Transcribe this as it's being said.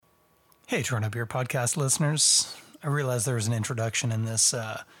Hey, Toronto Beer Podcast listeners. I realized there was an introduction in this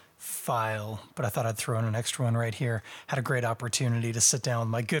file, but I thought I'd throw in an extra one right here. Had a great opportunity to sit down with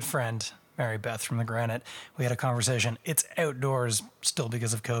my good friend, Mary Beth from The Granite. We had a conversation. It's outdoors still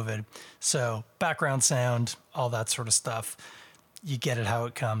because of COVID. So background sound, all that sort of stuff. You get it how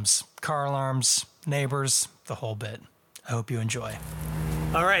it comes. Car alarms, neighbors, the whole bit. I hope you enjoy.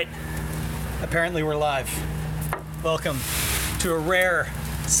 All right. Apparently we're live. Welcome to a rare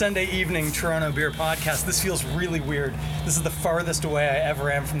Sunday evening Toronto Beer Podcast. This feels really weird. This is the farthest away I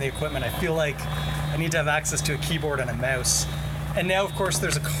ever am from the equipment. I feel like I need to have access to a keyboard and a mouse. And now, of course,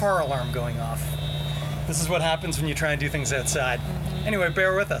 there's a car alarm going off. This is what happens when you try and do things outside. Anyway,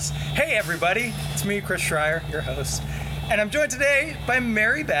 bear with us. Hey, everybody. It's me, Chris Schreier, your host. And I'm joined today by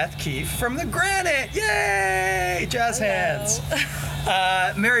Mary Beth Keefe from The Granite. Yay! Jazz hands.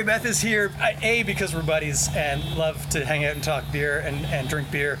 Mary Beth is here, because we're buddies and love to hang out and talk beer and drink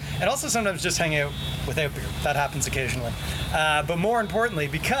beer, and also sometimes just hang out without beer. That happens occasionally. But more importantly,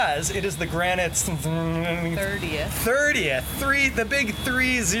 because it is The Granite's 30th, the big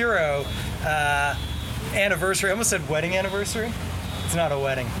 3-0 anniversary. I almost said wedding anniversary. It's not a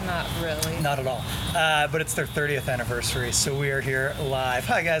wedding. Not really. Not at all. But it's their 30th anniversary, so we are here live.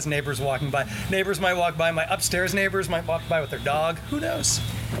 Hi, guys. Neighbors walking by. Neighbors might walk by. My upstairs neighbors might walk by with their dog. Who knows?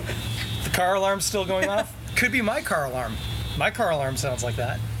 The car alarm's still going off. Could be my car alarm. My car alarm sounds like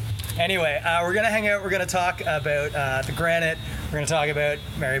that. Anyway, we're going to hang out. We're going to talk about The Granite. We're going to talk about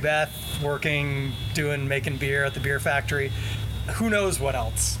Mary Beth working, making beer at the beer factory. Who knows what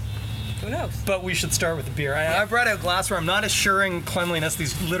else? Who knows? But we should start with the beer. I brought out glassware. I'm not assuring cleanliness.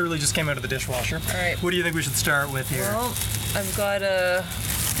 These literally just came out of the dishwasher. All right. What do you think we should start with here? Well, I've got a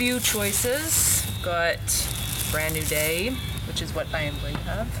few choices. Got Brand New Day, which is what I am going to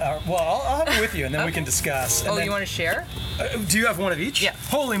have. I'll have it with you, and then we can discuss. And you want to share? Do you have one of each? Yeah.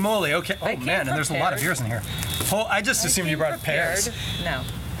 Holy moly. Okay. Oh, I came man, and there's a lot of prepared. beers in here. I just assumed you brought pairs. No.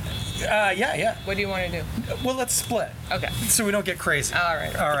 Yeah. What do you want to do? Well, let's split. Okay. So we don't get crazy. All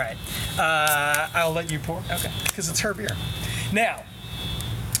right. All right. I'll let you pour. Okay. Because it's her beer. Now,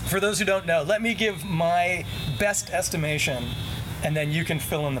 for those who don't know, let me give my best estimation, and then you can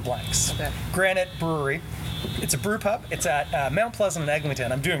fill in the blanks. Okay. Granite Brewery. It's a brew pub. It's at Mount Pleasant and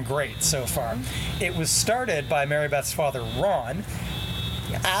Eglinton. I'm doing great so far. It was started by Mary Beth's father, Ron,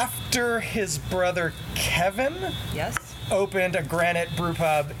 after his brother, Kevin, opened a Granite brew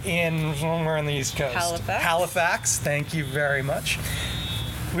pub in somewhere on the East Coast. Halifax. Thank you very much.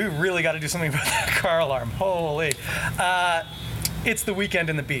 We really got to do something about that car alarm. Holy. It's the weekend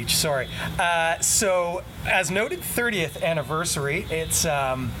in the beach. Sorry. So, as noted, 30th anniversary. It's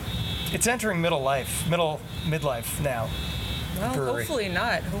entering midlife now. Well, brewery. hopefully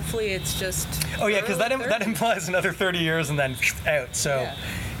not. Hopefully it's just. Oh yeah, because that implies another 30 years and then out. So,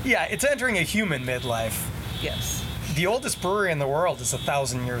 yeah, it's entering a human midlife. Yes. The oldest brewery in the world is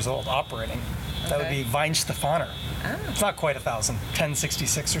 1,000 years old, operating. That would be Weinstefaner. It's not quite 1,000,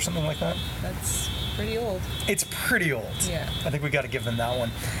 1066 or something like that. That's pretty old. It's pretty old. Yeah. I think we got to give them that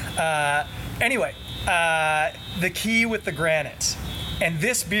one. Anyway, the key with the Granite, and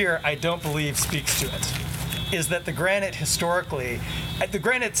this beer I don't believe speaks to it, is that the Granite historically, the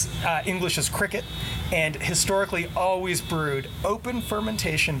Granite's English is cricket, and historically always brewed open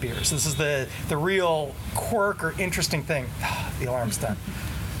fermentation beers. This is the real quirk or interesting thing. The alarm's done.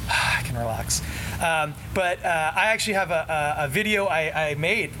 I can relax. But I actually have a video I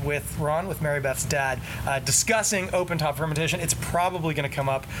made with Ron, with Mary Beth's dad, discussing open top fermentation. It's probably going to come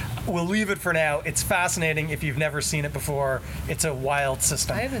up. We'll leave it for now. It's fascinating if you've never seen it before. It's a wild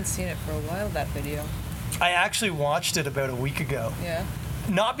system. I haven't seen it for a while, that video. I actually watched it about a week ago. Yeah.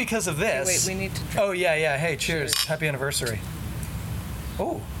 Not because of this. Wait, we need to drink. Oh, yeah. Hey, cheers. Happy anniversary.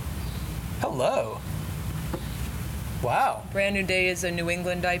 Oh, hello. Wow. Brand New Day is a New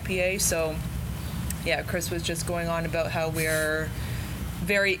England IPA, so yeah, Chris was just going on about how we're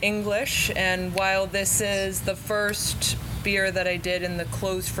very English, and while this is the first beer that I did in the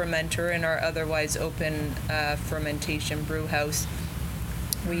closed fermenter in our otherwise open fermentation brew house,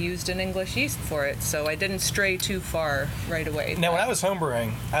 we used an English yeast for it, so I didn't stray too far right away. Now, when I was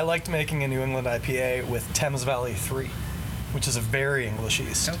homebrewing, I liked making a New England IPA with Thames Valley 3, which is a very English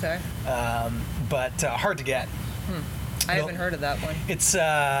yeast. Okay. But hard to get. I haven't heard of that one. It's,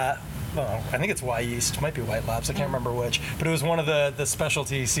 I think it's Y Yeast. It might be White Labs. I can't remember which. But it was one of the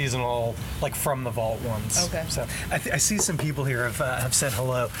specialty seasonal, like from the vault ones. Okay. So I see some people here have said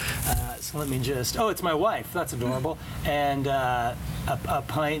hello. So let me just. Oh, it's my wife. That's adorable. And a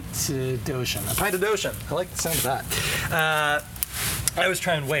pint of Doshin. A pint of Doshin. I like the sound of that. I was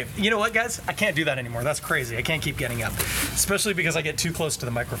trying to wave. You know what, guys? I can't do that anymore. That's crazy. I can't keep getting up, especially because I get too close to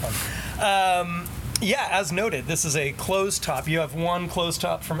the microphone. Yeah, as noted, this is a closed top. You have one closed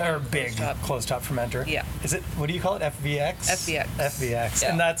top from, or big closed top fermenter. Yeah. Is it, what do you call it? FVX? FVX. FVX. Yeah.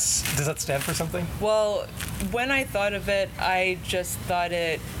 And does that stand for something? Well, when I thought of it, I just thought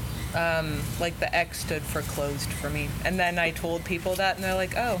it, like the X stood for closed for me. And then I told people that, and they're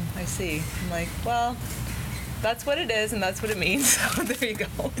like, oh, I see. I'm like, well, that's what it is, and that's what it means. So there you go.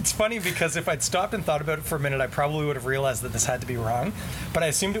 It's funny because if I'd stopped and thought about it for a minute, I probably would have realized that this had to be wrong. But I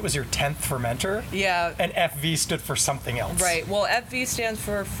assumed it was your 10th fermenter. Yeah. And FV stood for something else. Right. Well, FV stands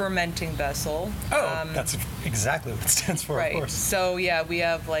for fermenting vessel. Oh, that's exactly what it stands for, Right. of course. So, yeah, we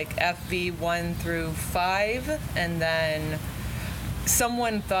have like FV 1 through 5, and then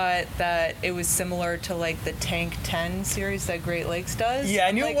someone thought that it was similar to like the Tank 10 series that Great Lakes does. Yeah,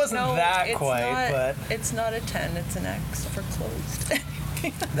 I knew like, it wasn't no, that it's quite, not, but... It's not a 10, it's an X for closed.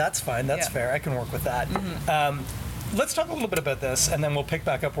 That's fine. That's Yeah. fair. I can work with that. Let's talk a little bit about this, and then we'll pick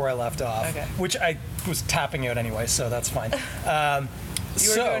back up where I left off, Okay. which I was tapping out anyway, so that's fine. You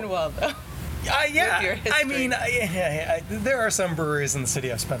were doing well, though. Yeah, With your history. I mean, there are some breweries in the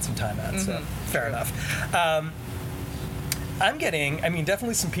city I've spent some time at, so fair enough. I'm getting, I mean,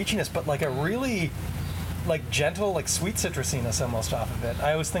 definitely some peachiness, but like a really like gentle, like sweet citrusiness almost off of it.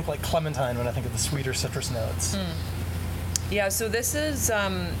 I always think like clementine when I think of the sweeter citrus notes. Yeah, so this is,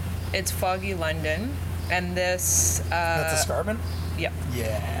 it's Foggy London, and this... That's escarpment? Yeah.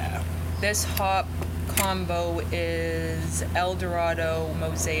 Yeah. This hop combo is El Dorado,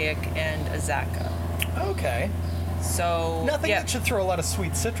 Mosaic, and Azaka. Okay. So Nothing yeah. that should throw a lot of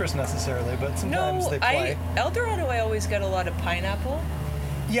sweet citrus necessarily, but sometimes No, they play. El Dorado I always get a lot of pineapple.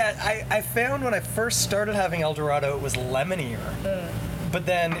 Yeah, I found when I first started having El Dorado, it was lemonier. But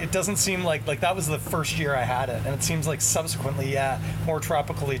then it doesn't seem like that was the first year I had it, and it seems like subsequently, yeah, more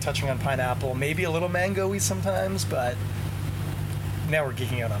tropically touching on pineapple, maybe a little mango-y sometimes, but now we're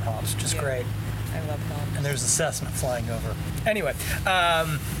geeking out on hops, which is Yeah. great. I love hops. And there's a Cessna flying over. Anyway,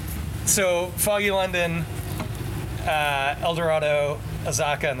 so Foggy London, El Dorado,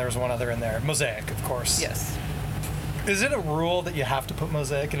 Azaka, and there's one other in there. Mosaic, of course. Yes. Is it a rule that you have to put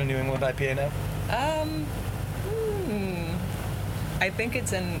Mosaic in a New England IPA now? I think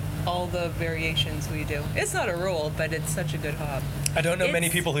it's in all the variations we do. It's not a rule, but it's such a good hop. I don't know many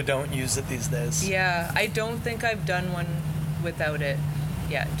It's- people who don't use it these days. Yeah, I don't think I've done one without it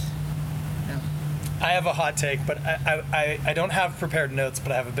yet. No. I have a hot take, but I don't have prepared notes,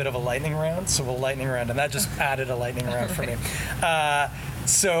 but I have a bit of a lightning round, so we'll lightning round, and that just added a lightning round for me.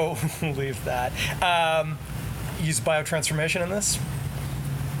 So we'll leave that. Use biotransformation in this?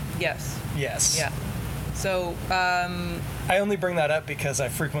 Yes. Yes. Yeah. So, I only bring that up because I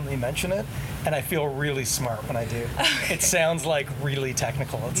frequently mention it, and I feel really smart when I do. It sounds like really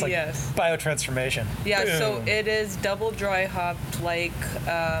technical. It's like Yes. biotransformation. yeah, so Boom. it is double dry hopped like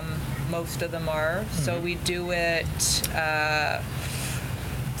most of them are. So we do it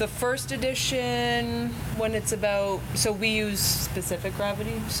the first edition when it's about, so we use specific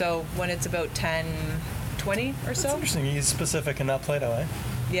gravity. So when it's about 10, 20 or It's so. interesting. You use specific and not Plato, eh?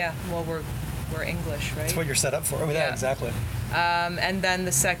 Yeah, well, we're English, right? That's what you're set up for. Oh, yeah, Yeah. exactly. And then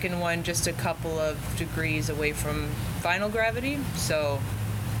the second one, just a couple of degrees away from final gravity. So,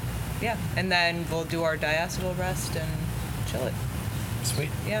 yeah. And then we'll do our diacetyl rest and chill it. Sweet.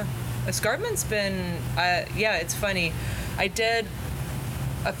 Yeah. Escarpment's been, yeah, it's funny. I did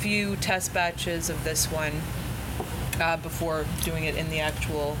a few test batches of this one before doing it in the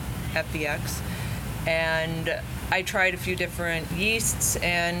actual FBX. And I tried a few different yeasts,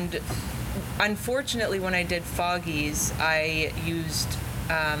 and unfortunately when I did Foggies, I used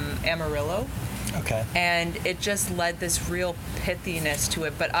Amarillo, Okay. and it just led this real pithiness to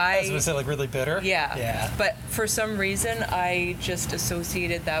it. But I was going to say, like, really bitter? yeah. Yeah. But for some reason, I just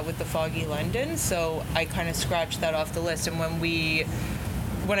associated that with the Foggy London, so I kind of scratched that off the list. And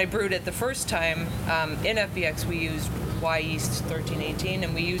when I brewed it the first time, in FBX, we used Y Yeast 1318,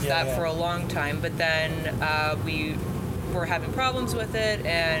 and we used Yeah, that yeah. for a long time. But then we were having problems with it,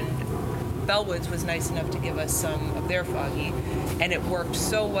 and Bellwoods was nice enough to give us some of their Foggy, and it worked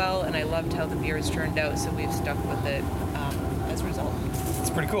so well, and I loved how the beers turned out, so we've stuck with it as a result. It's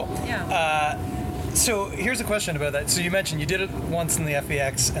pretty cool. Yeah. So here's a question about that. So you mentioned you did it once in the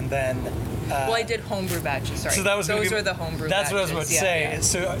FBX, and then... Well, I did homebrew batches. Sorry, So that was gonna those be, were the homebrew. That's what I was about to batches. say. Yeah,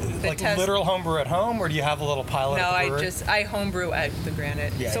 yeah. So, like test- literal homebrew at home, or do you have a little pilot? No, at the brewery? I homebrew at the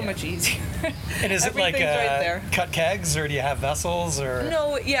Granite. Yeah, so yeah. much easier. And is it like Everything's right there. cut kegs, or do you have vessels, or?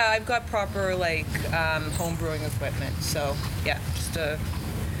 No, yeah, I've got proper like home brewing equipment. So yeah, just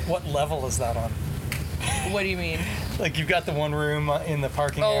What level is that on? What do you mean? Like you've got the one room in the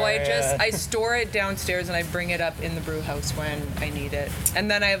parking area. I store it downstairs and I bring it up in the brew house when I need it. And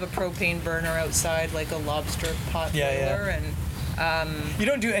then I have a propane burner outside, like a lobster pot boiler. And you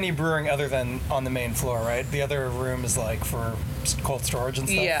don't do any brewing other than on the main floor, right? The other room is like for cold storage and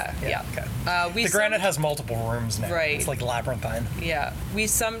stuff? Yeah. Okay. The Granite has multiple rooms now. Right. It's like labyrinthine. Yeah. We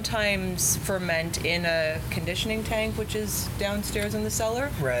sometimes ferment in a conditioning tank, which is downstairs in the cellar.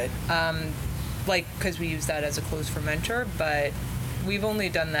 Right. Because we use that as a closed fermenter, but we've only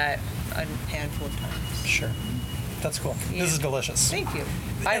done that a handful of times. Sure. That's cool. Yeah. This is delicious. Thank you.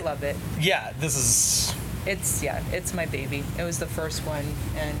 I love it. Yeah, this is... It's my baby. It was the first one,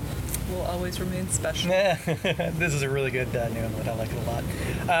 and will always remain special. This is a really good New England. I like it a lot.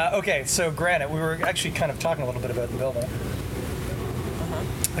 Okay, so Granite. We were actually kind of talking a little bit about the building.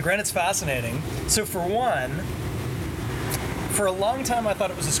 The Granite's fascinating. So for one, for a long time I thought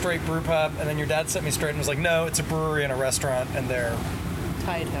it was a straight brew pub, and then your dad set me straight and was like, no, it's a brewery and a restaurant, and they're...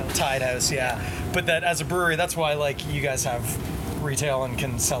 Tied House, yeah. But that as a brewery, that's why like you guys have retail and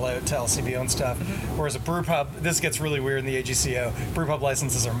can sell out to LCBO and stuff. Whereas a brew pub, this gets really weird in the AGCO. Brew pub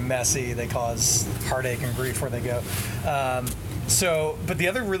licenses are messy. They cause heartache and grief where they go. But the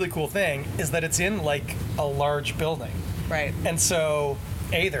other really cool thing is that it's in like a large building. Right. And so,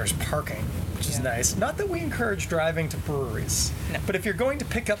 there's parking, which is nice. Not that we encourage driving to breweries, but if you're going to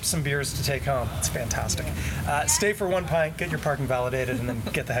pick up some beers to take home, it's fantastic. Stay for one pint, get your parking validated, and then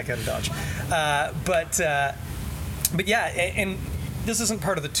get the heck out of Dodge. But yeah, and this isn't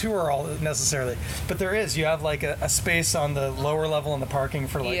part of the tour all necessarily, but there is. You have like a space on the lower level in the parking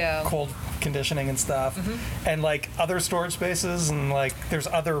for like cold conditioning and stuff, and like other storage spaces, and like there's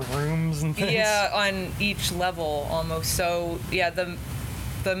other rooms and things. Yeah, on each level almost. So yeah,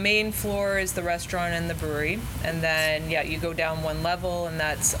 the main floor is the restaurant and the brewery, and then you go down one level, and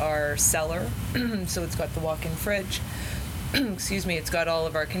that's our cellar. So it's got the walk-in fridge. Excuse me, it's got all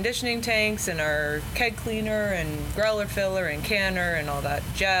of our conditioning tanks and our keg cleaner and growler filler and canner and all that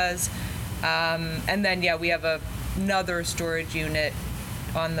jazz. And then, we have another storage unit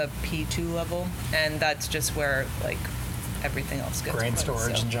on the P2 level, and that's just where, like, everything else gets grain put,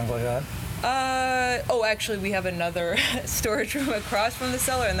 storage and junk like that? Actually, we have another storage room across from the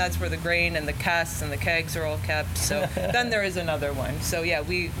cellar, and that's where the grain and the casks and the kegs are all kept. So then there is another one. So,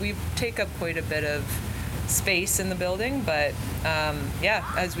 we take up quite a bit of space in the building, but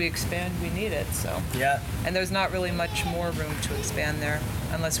as we expand we need it, so and there's not really much more room to expand there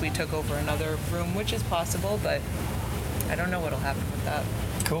unless we took over another room, which is possible, but I don't know what'll happen with that.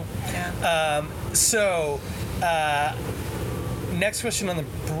 Cool. Next question on the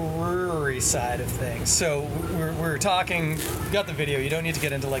brewery side of things. So we're talking, you got the video, you don't need to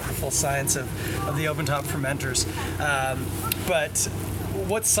get into like the full science of the open top fermenters, but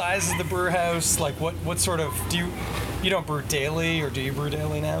what size is the brew house? Like what sort of, you don't brew daily, or do you brew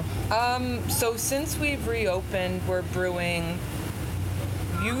daily now? So since we've reopened, we're brewing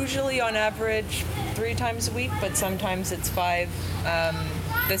usually on average 3 times a week, but sometimes it's 5.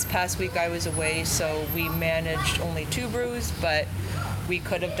 This past week I was away, so we managed only 2 brews, but we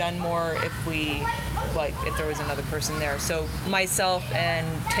could have done more if there was another person there. So myself and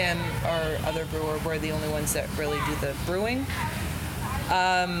Tim, our other brewer, we're the only ones that really do the brewing.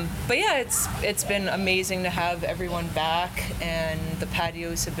 But it's been amazing to have everyone back, and the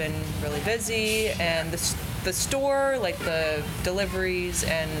patios have been really busy, and the store, like the deliveries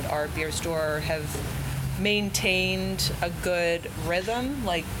and our beer store, have maintained a good rhythm,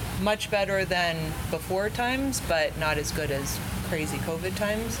 like much better than before times, but not as good as crazy COVID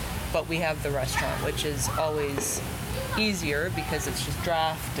times. But we have the restaurant, which is always easier because it's just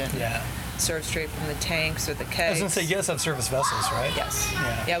draft and served straight from the tanks or the kegs. I was going to say, you guys have service vessels, right? Yes.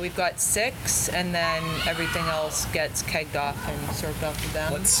 Yeah, we've got 6, and then everything else gets kegged off and served off to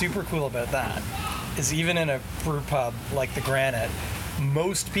them. What's super cool about that is even in a brew pub like the Granite,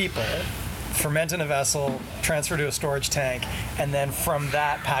 most people ferment in a vessel, transfer to a storage tank, and then from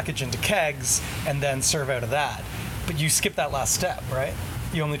that package into kegs, and then serve out of that. But you skip that last step, right?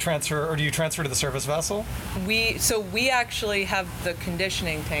 You only transfer, or do you transfer to the service vessel? We actually have the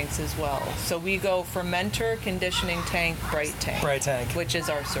conditioning tanks as well. So we go fermenter, conditioning tank, bright tank. Which is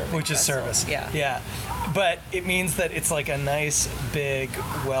our service. Which is vessel. service. Yeah. But it means that it's like a nice, big,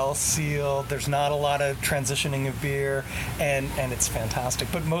 well-sealed, there's not a lot of transitioning of beer, and it's fantastic.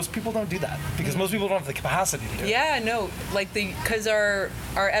 But most people don't do that, because most people don't have the capacity to do it. Yeah, no. Because our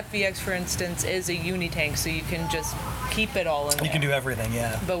FVX, for instance, is a uni-tank, so you can just keep it all in there. You can do everything,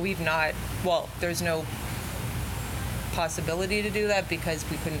 yeah. But we've not, there's no possibility to do that because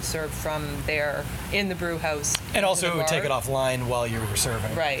we couldn't serve from there in the brew house. And also the it would take it bar. offline while you were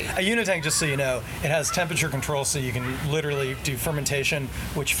serving. Right. A Unitank, just so you know, it has temperature control, so you can literally do fermentation,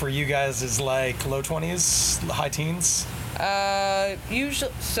 which for you guys is like low 20s, high teens.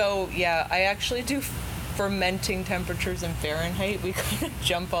 Usually, so yeah, I actually do fermenting temperatures in Fahrenheit. We kind of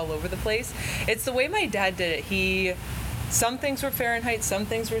jump all over the place. It's the way my dad did it. Some things were Fahrenheit, some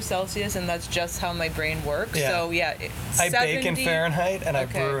things were Celsius, and that's just how my brain works. Yeah. So yeah, I bake in Fahrenheit and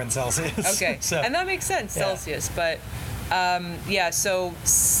Okay. I brew in Celsius. Okay, So, and that makes sense, yeah. Celsius. But yeah, so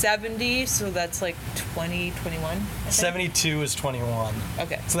 70, so that's like 20, 21. I think? 72 is 21.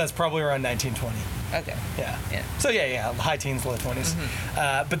 Okay. So that's probably around 1920. Okay. Yeah. Yeah. So yeah, high teens, low 20s.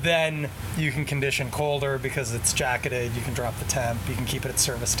 But then you can condition colder because it's jacketed. You can drop the temp. You can keep it at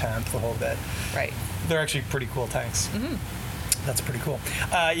service temp, the whole bit. Right. They're actually pretty cool tanks. That's pretty cool.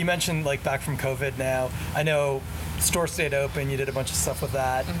 You mentioned like back from COVID now. I know store stayed open. You did a bunch of stuff with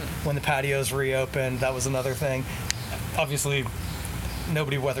that. When the patios reopened, that was another thing. Obviously,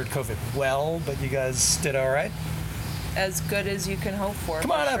 nobody weathered COVID well, but you guys did all right. As good as you can hope for.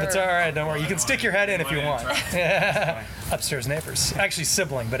 Come on for up, sure. it's all right. Don't worry. You can stick your head in if you want. Yeah. Upstairs neighbors. Actually,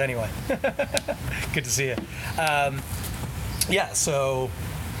 sibling, but anyway. Good to see you. Yeah, so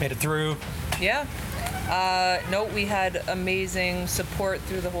made it through. Yeah. No, we had amazing support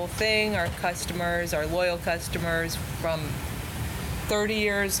through the whole thing. Our customers, our loyal customers from 30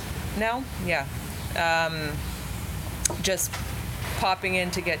 years now. Yeah. Just popping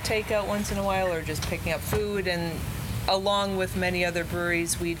in to get takeout once in a while or just picking up food. And along with many other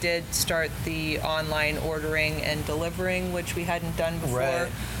breweries, we did start the online ordering and delivering, which we hadn't done before.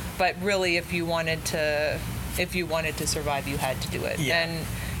 Right. But really, if you wanted to survive, you had to do it. Yeah. And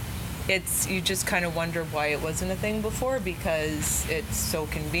you just kind of wonder why it wasn't a thing before, because it's so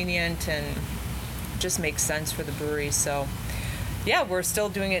convenient and just makes sense for the brewery. So yeah, we're still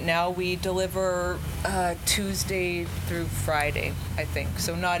doing it now. We deliver Tuesday through Friday, I think.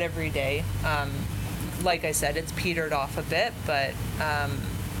 So not every day. Like I said, it's petered off a bit, but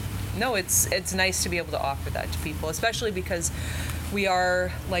no, it's nice to be able to offer that to people, especially because we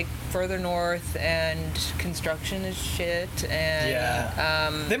are like further north and construction is shit. And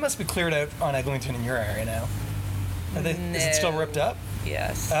Yeah. They must be cleared out on Eglinton in your area now. Is it still ripped up?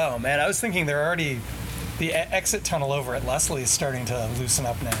 Yes. Oh man, I was thinking they're already. The exit tunnel over at Leslie is starting to loosen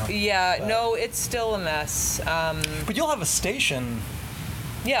up now. Yeah, But- no, it's still a mess. But you'll have a station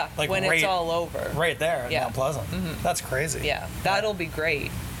Yeah, like when right- it's all over. right there at Yeah. Mount Pleasant. That's crazy. Yeah, that'll be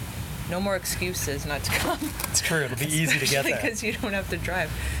great. No more excuses not to come. It's true. It'll be easy to get there. Because you don't have to drive.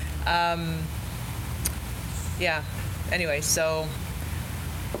 Yeah. Anyway, so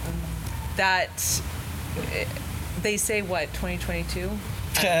that they say what 2022.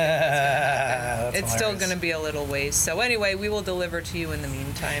 That's It's still hilarious. going to be a little ways. So anyway, we will deliver to you in the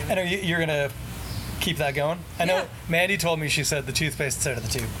meantime. And you're gonna keep that going? I know Yeah. Mandy told me, she said the toothpaste's out of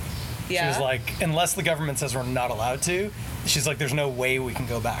the tube. Yeah. She was like, unless the government says we're not allowed to, she's like, there's no way we can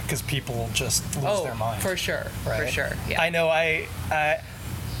go back because people will just lose their mind. for sure. Right? For sure. Yeah. I know I've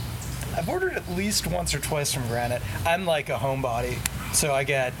ordered at least once or twice from Granite. I'm like a homebody, so I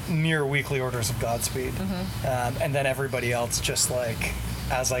get near weekly orders of Godspeed. And then everybody else just like,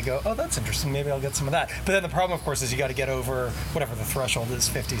 as I go, oh, that's interesting, maybe I'll get some of that. But then the problem, of course, is you got to get over whatever the threshold is,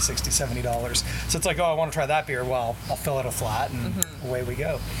 $50, $60, $70. So it's like, oh, I want to try that beer. Well, I'll fill it a flat and away we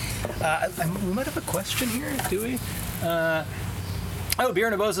go. We might have a question here, do we? Oh, Beer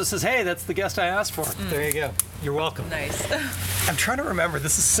Naboza says, hey, that's the guest I asked for. There you go. You're welcome. Nice. I'm trying to remember.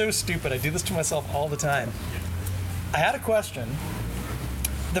 This is so stupid. I do this to myself all the time. I had a question.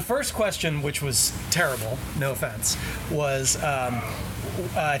 The first question, which was terrible, no offense, was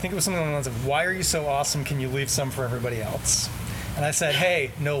I think it was something along the lines of, why are you so awesome? Can you leave some for everybody else? And I said,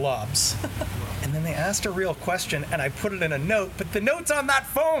 hey, no lobs. And then they asked a real question, and I put it in a note, but the note's on that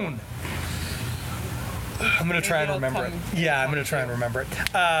phone. I'm going to try and it'll remember it. come- Yeah, I'm going to try and remember it.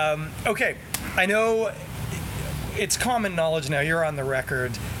 Okay, I know it's common knowledge now. You're on the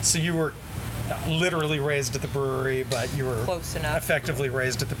record, so you were literally raised at the brewery, but you were Close enough. effectively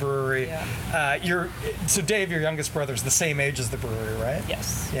raised at the brewery. Yeah. So Dave, your youngest brother, is the same age as the brewery, right?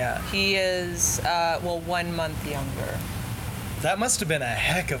 Yes. Yeah. He is 1 month younger. That must have been a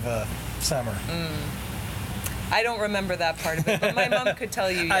heck of a summer. I don't remember that part of it, but my mom could tell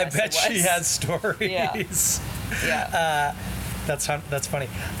you. Yes, I bet it she was. has stories. Yeah. That's funny.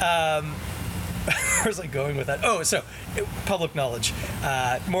 Where was I going with that? Oh, so public knowledge.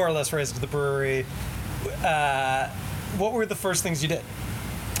 More or less raised at the brewery. What were the first things you did,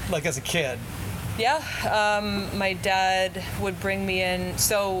 like as a kid? Yeah. My dad would bring me in.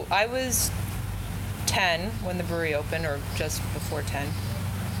 So I was 10 when the brewery opened, or just before 10.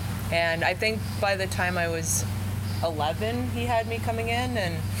 And I think by the time I was 11, he had me coming in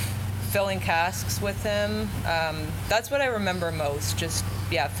and filling casks with him. That's what I remember most, just,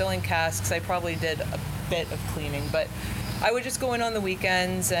 filling casks. I probably did a bit of cleaning, but I would just go in on the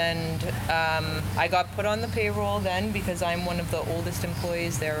weekends, and I got put on the payroll then because I'm one of the oldest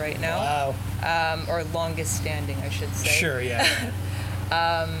employees there right now. Wow. Or longest standing, I should say. Sure, yeah.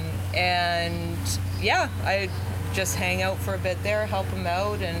 And I just hang out for a bit there, help them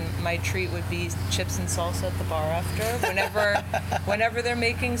out, and my treat would be chips and salsa at the bar after. Whenever they're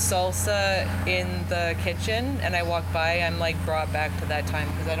making salsa in the kitchen and I walk by, I'm like brought back to that time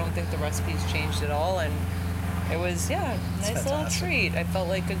because I don't think the recipe's changed at all. And it was, nice little treat. I felt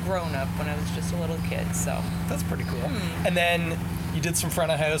like a grown-up when I was just a little kid, so. That's pretty cool. And then you did some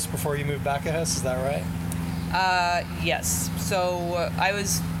front of house before you moved back of house, is that right? Yes. So I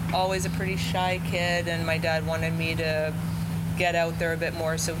was always a pretty shy kid, and my dad wanted me to get out there a bit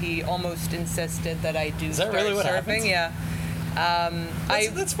more, so he almost insisted that I do start really what surfing. Happens? Yeah.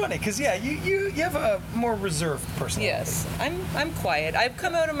 That's funny, because you have a more reserved personality. Yes, I'm quiet. I've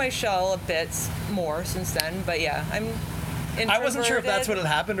come out of my shell a bit more since then, but I'm introverted. I wasn't sure if that's what had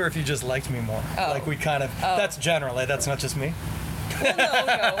happened or if you just liked me more. Like we kind of, that's generally, that's not just me. Well,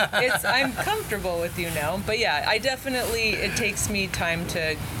 no. I'm comfortable with you now, but I definitely, it takes me time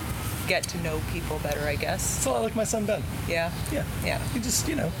to get to know people better, I guess. It's a lot like my son Ben. Yeah. He just,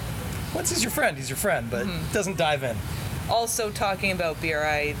 once he's your friend, but doesn't dive in. Also, talking about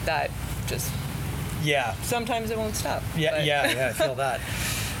beer, sometimes it won't stop. I feel that.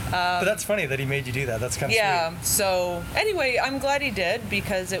 But that's funny that he made you do that. That's kind of sweet. So anyway, I'm glad he did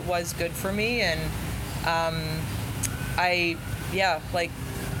because it was good for me, and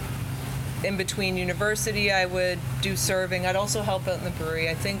in between university, I would do serving. I'd also help out in the brewery.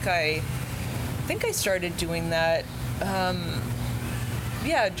 I think I started doing that,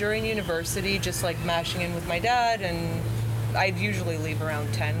 during university, just like mashing in with my dad, and I'd usually leave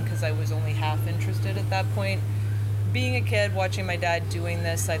around 10 because I was only half interested at that point. Being a kid, watching my dad doing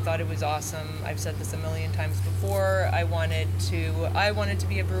this, I thought it was awesome. I've said this a million times before. I wanted to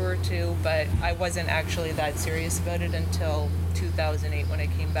be a brewer too, but I wasn't actually that serious about it until 2008 when I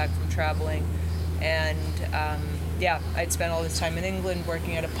came back from traveling. And I'd spent all this time in England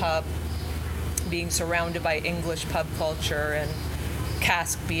working at a pub, being surrounded by English pub culture and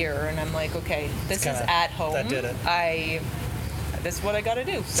cask beer, and I'm like, okay, this is at home. That did it. This is what I got to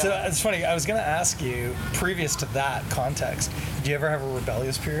do. So it's funny, I was going to ask you, previous to that context, did you ever have a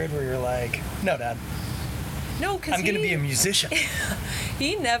rebellious period where you're like, no, Dad? No, because I'm going to be a musician.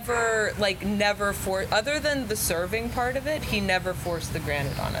 He never forced, other than the serving part of it, he never forced the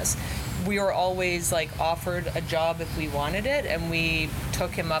granite on us. We were always offered a job if we wanted it, and we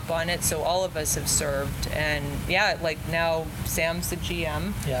took him up on it. So all of us have served, and now Sam's the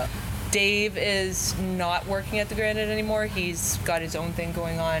GM. Yeah. Dave is not working at the Granite anymore. He's got his own thing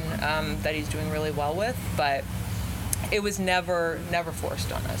going on that he's doing really well with, but it was never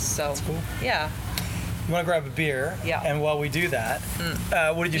forced on us. So that's cool. Yeah. You want to grab a beer? Yeah. And while we do that,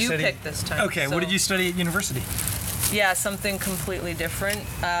 what did you study? You picked this time. Okay. So. What did you study at university? Yeah, something completely different.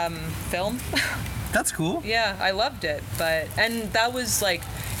 Film. That's cool. Yeah, I loved it, and that was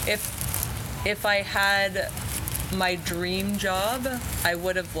if I had my dream job, I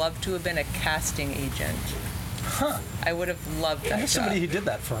would have loved to have been a casting agent. Huh. I would have loved that I know somebody who did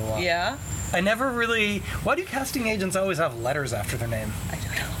that for a while. Yeah? I never really... Why do casting agents always have letters after their name? I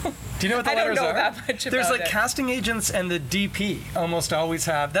don't know. Do you know what the letters are? I don't know that much about There's it. Casting agents and the DP almost always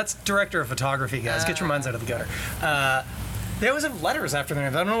have... That's director of photography, guys. Get your minds out of the gutter. They always have letters after their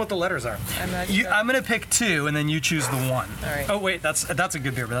names. I don't know what the letters are. I'm going to pick two, and then you choose the one. All right. Oh, wait, that's a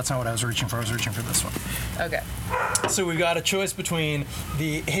good beer, but that's not what I was reaching for. I was reaching for this one. Okay. So we've got a choice between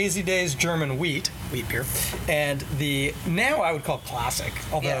the Hazy Days German wheat beer, and the, now I would call classic,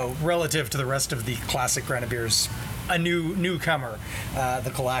 although relative to the rest of the classic Granite beers, a newcomer,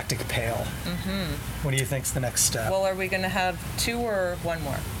 the Galactic Pale. Mm-hmm. What do you think's the next step? Well, are we going to have two or one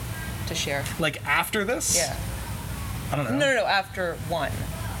more to share? After this? Yeah. I don't know. No, after one.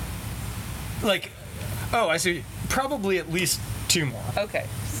 I see. Probably at least two more. Okay,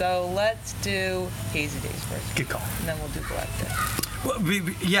 so let's do Hazy Days first. Good call. And then we'll do Galactic. Well,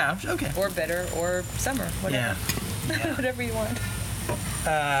 yeah, okay. Or Bitter, or Summer, whatever. Yeah. Whatever you want.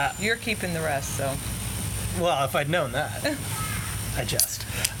 You're keeping the rest, so. Well, if I'd known that. I jest.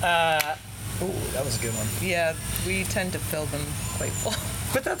 That was a good one. Yeah, we tend to fill them quite full.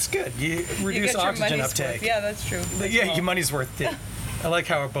 But that's good. You reduce oxygen uptake. Worth. Yeah, that's true. Your money's worth it. I like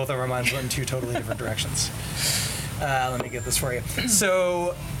how both of our minds went in two totally different directions. Let me get this for you.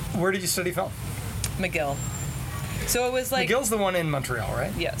 So, where did you study film? McGill. So it was like McGill's the one in Montreal,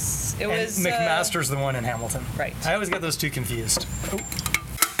 right? yes, it And was McMaster's the one in Hamilton. right. I always get those two confused. Oh.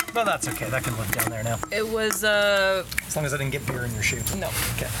 Well, that's okay. That can live down there now. It was As long as I didn't get beer in your shoe. no,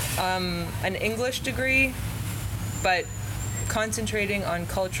 Okay. an English degree, but concentrating on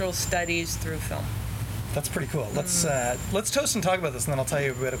cultural studies through film. That's pretty cool. Let's toast and talk about this, and then I'll tell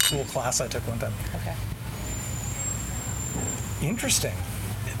you about a cool class I took one time. Okay. Interesting.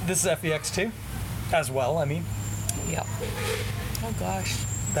 This is FEX2 as well, I mean. Yep. Oh gosh.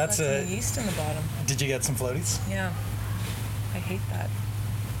 That's Got a- some yeast in the bottom. Did you get some floaties? Yeah. I hate that.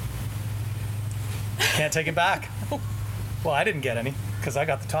 Can't take it back. Well, I didn't get any because I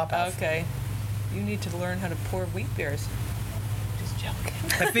got the top half. Okay. You need to learn how to pour wheat beers. Just joking.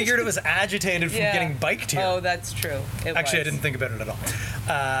 I figured it was agitated from Yeah. getting biked here. Oh, that's true. It Actually, I was. didn't think about it at all.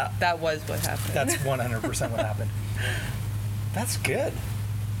 That was what happened. That's 100% what happened. That's good.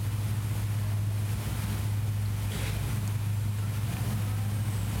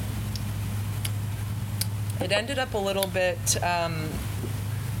 It ended up a little bit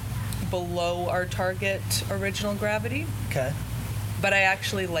below our target original gravity, Okay. but I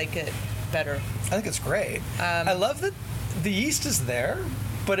actually like it better. I think it's great. I love that the yeast is there,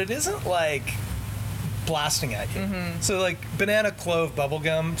 but it isn't like blasting at you. So like banana, clove,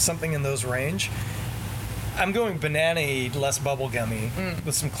 bubblegum, something in those range. I'm going banana-y, less bubblegummy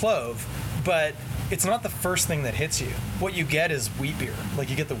with some clove, but it's not the first thing that hits you. What you get is wheat beer. Like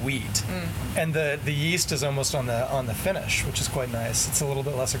you get the wheat, and the yeast is almost on the finish, which is quite nice. It's a little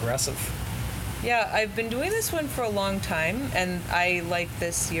bit less aggressive. Yeah, I've been doing this one for a long time, and I like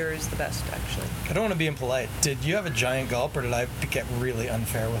this year's the best, actually. I don't want to be impolite. Did you have a giant gulp, or did I get really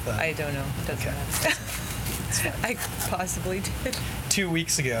unfair with that? I don't know. It doesn't Okay. matter. I possibly did. 2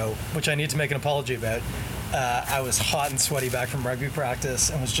 weeks ago, which I need to make an apology about, I was hot and sweaty back from rugby practice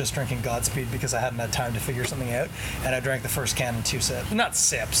and was just drinking Godspeed because I hadn't had time to figure something out. And I drank the first can in 2 sips. Not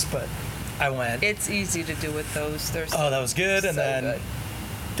sips, but I went, It's easy to do with those. They're oh, that was good. And so then good.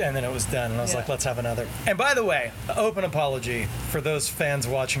 and then it was done. And I was Yeah. like, let's have another. And by the way, open apology for those fans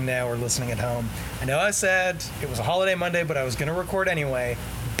watching now or listening at home. I know I said it was a holiday Monday, but I was going to record anyway.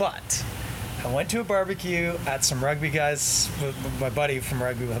 But I went to a barbecue at some rugby guys, with my buddy from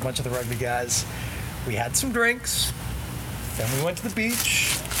rugby, with a bunch of the rugby guys. We had some drinks. Then we went to the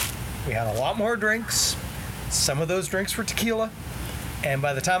beach. We had a lot more drinks. Some of those drinks were tequila. And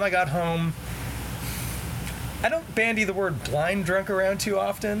by the time I got home, I don't bandy the word blind drunk around too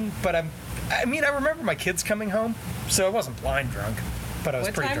often, but I remember my kids coming home, so I wasn't blind drunk, but I was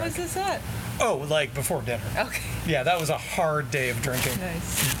What pretty time drunk. was this at? Oh, like before dinner. Okay. Yeah, that was a hard day of drinking.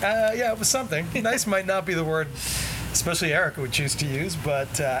 Nice. Yeah, it was something. Nice might not be the word, especially Erica would choose to use,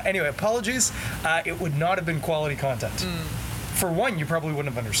 but anyway, apologies. It would not have been quality content. For one, you probably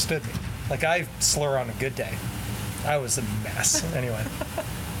wouldn't have understood me. Like, I slur on a good day. I was a mess. Anyway.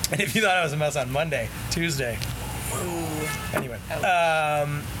 And if you thought I was a mess on Monday, Tuesday. Anyway.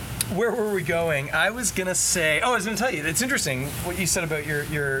 Where were we going? I was going to say, I was going to tell you, it's interesting what you said about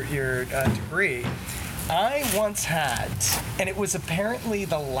your degree. I once had, and it was apparently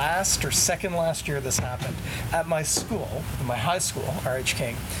the last or second last year this happened, at my school, my high school, R.H.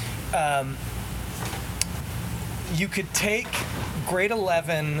 King, you could take grade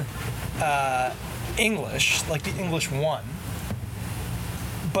 11 English, like the English 1,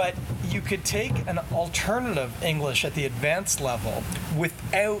 but you could take an alternative English at the advanced level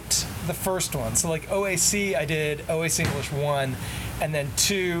without the first one. So like OAC, I did OAC English 1, and then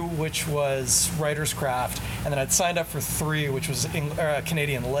 2, which was Writer's Craft, and then I'd signed up for 3, which was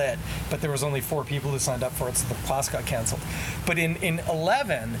Canadian Lit, but there was only 4 people who signed up for it, so the class got canceled. But in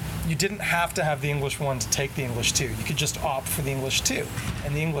 11, you didn't have to have the English 1 to take the English 2. You could just opt for the English 2.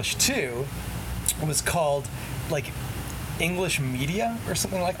 And the English 2 was called, like, English media or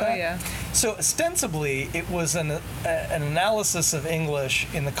something like that. Oh, yeah. So ostensibly, it was an analysis of English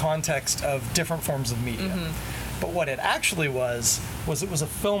in the context of different forms of media. But what it actually was it was a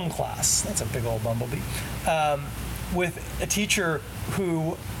film class. That's a big old bumblebee. With a teacher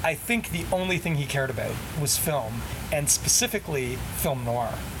who I think the only thing he cared about was film, and specifically film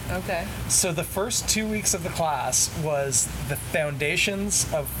noir. Okay. So the first 2 weeks of the class was the foundations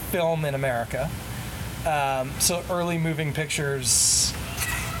of film in America. So early moving pictures,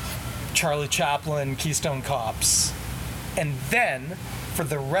 Charlie Chaplin, Keystone Cops. And then, for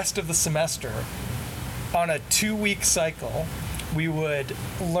the rest of the semester, on a 2-week cycle, we would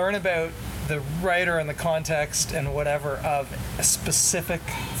learn about the writer and the context and whatever of a specific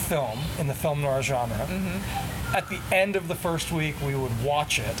film in the film noir genre. at the end of the first week, we would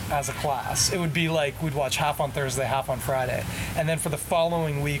watch it as a class. It would be like we'd watch half on Thursday, half on Friday. And then for the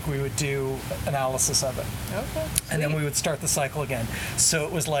following week, we would do analysis of it. Okay. And then we would start the cycle again. So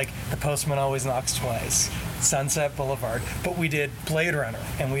it was like The Postman Always Knocks Twice, Sunset Boulevard. But we did Blade Runner,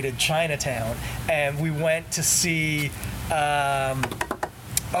 and we did Chinatown, and we went to see...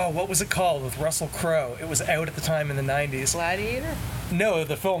 what was it called with Russell Crowe? It was out at the time in the 90s. Gladiator? No,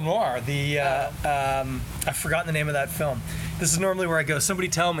 the film noir. I've forgotten the name of that film. This is normally where I go, somebody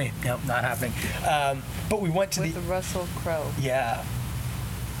tell me. No, not happening. But we went to With the Russell Crowe. Yeah.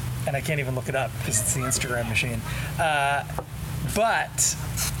 And I can't even look it up because it's the Instagram machine. But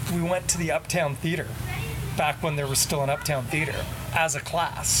we went to the Uptown Theater back when there was still an Uptown Theater as a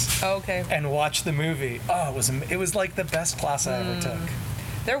class. Oh, okay. And watched the movie. Oh, it was like the best class I ever took.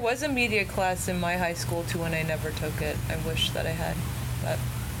 There was a media class in my high school too, and I never took it. I wish that I had, but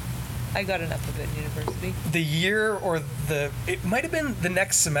I got enough of it in university. The year it might have been the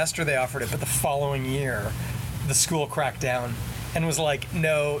next semester they offered it, but the following year, the school cracked down and was like,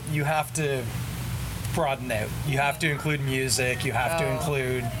 no, you have to broaden out. You have to include music, you have to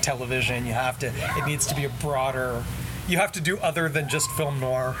include television, it needs to be a broader, you have to do other than just film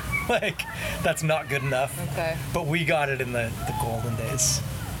noir. Like, that's not good enough. Okay. But we got it in the golden days.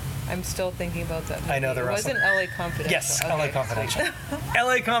 I'm still thinking about that movie. I know the It rest. wasn't LA Confidential. Yes, Okay. LA Confidential.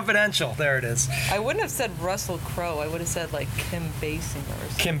 LA Confidential, there it is. I wouldn't have said Russell Crowe. I would have said like Kim Basinger or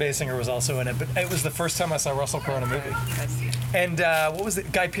something. Kim Basinger was also in it, but it was the first time I saw Russell Crowe in a movie. I see. And what was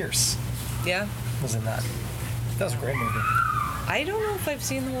it? Guy Pearce Yeah. was in that. That was a great movie. I don't know if I've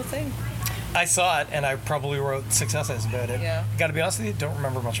seen the whole thing. I saw it, and I probably wrote 6 essays about it. Yeah. Got to be honest with you, don't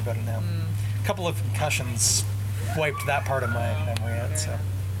remember much about it now. A couple of concussions wiped that part of my memory out, so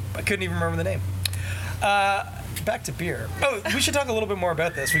I couldn't even remember the name. Back to beer. Oh, we should talk a little bit more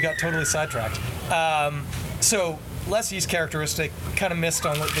about this. We got totally sidetracked. So, less yeast characteristic, kind of missed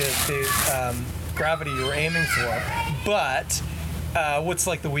on what the gravity you were aiming for, but what's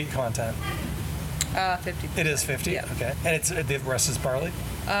like the wheat content? 50. It is 50? Yeah. Okay. And it's the rest is barley?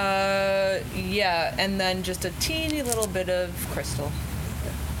 Yeah, and then just a teeny little bit of crystal.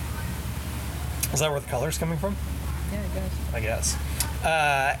 Is that where the color's coming from? Yeah, I guess. I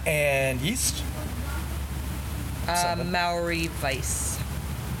guess. And yeast? Maori Weiss.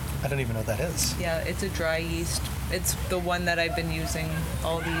 I don't even know what that is. Yeah, it's a dry yeast. It's the one that I've been using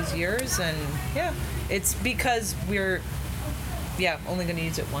all these years, and yeah, it's because we're only going to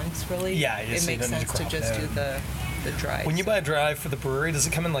use it once, really. Yeah, it you makes don't need to sense to crop just it do out. the dry. When you buy a dry for the brewery, does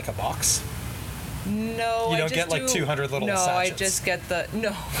it come in like a box? No, You I don't just get like 200 little no, sachets. I just get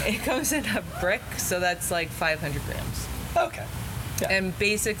it comes in a brick, so that's like 500 grams. Okay. Yeah. And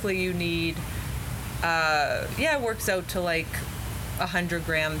basically you need, it works out to like 100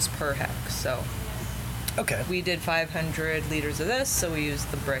 grams per hex. So Okay. we did 500 liters of this, so we used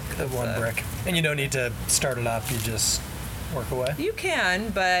the brick. The of one brick. And you don't need to start it up, you just work away? You can,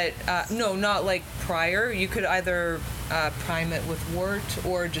 but no, not like prior. You could either prime it with wort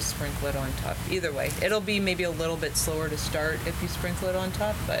or just sprinkle it on top. Either way. It'll be maybe a little bit slower to start if you sprinkle it on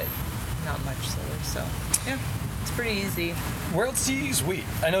top, but not much slower. So, yeah, it's pretty easy. Where else do you use wheat?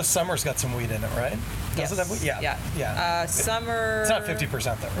 I know summer's got some wheat in it, right? Does Yes. it have wheat? Yeah. Yeah. Summer... It's not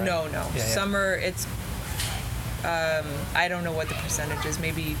 50% though, right? No. Yeah. Summer, it's... I don't know what the percentage is.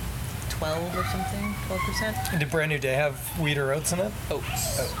 Maybe 12 or something? 12%? And did Brand New Day have wheat or oats in it?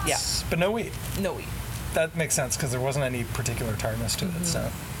 Oats. Oats. Yeah. But no wheat. No wheat. That makes sense because there wasn't any particular tartness to it,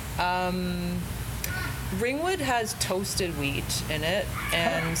 so. Ringwood has toasted wheat in it,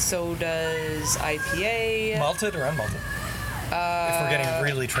 and so does IPA. Malted or unmalted? If we're getting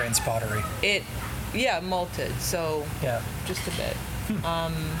really train spottery. Malted, so Yeah. just a bit.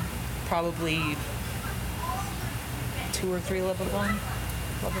 Probably 2 or 3 Levavon.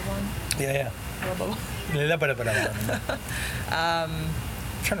 Yeah.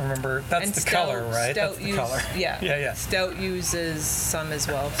 Trying to remember. That's And the color, right? Stout That's the color. Yeah. Stout uses some as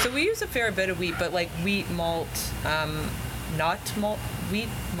well. So we use a fair bit of wheat, but like wheat malt, wheat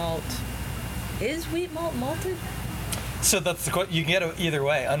malt. Is wheat malt malted? So that's you can get it either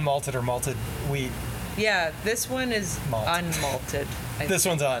way, unmalted or malted wheat. Yeah, this one is Malt. unmalted. This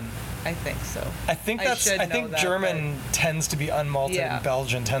one's on. I think so. I think I should know think that, German tends to be unmalted Yeah. and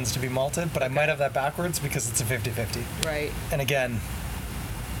Belgian tends to be malted, but I might have that backwards because it's a 50-50. Right. And again,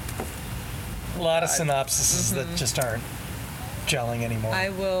 a lot of synopsises that just aren't gelling anymore. I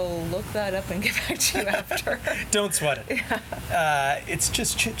will look that up and get back to you after. Don't sweat it. It's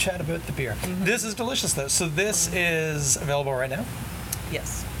just chit chat about the beer. This is delicious though. So this is available right now.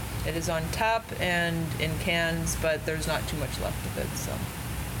 Yes. It is on tap and in cans, but there's not too much left of it, so.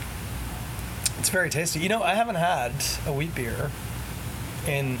 It's very tasty. You know, I haven't had a wheat beer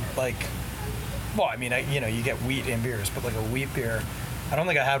in like, well, I mean, you get wheat in beers, but like a wheat beer, I don't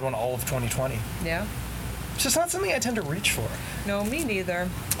think I had one all of 2020. Yeah. It's just not something I tend to reach for. No, me neither.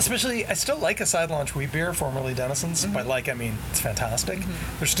 Especially, I still like a side launch wheat beer, formerly Denison's. By like, I mean, it's fantastic.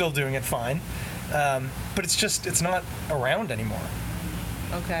 They're still doing it fine. But it's not around anymore.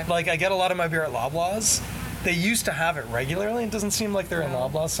 Okay. Like, I get a lot of my beer at Loblaws. They used to have it regularly. It doesn't seem like they're in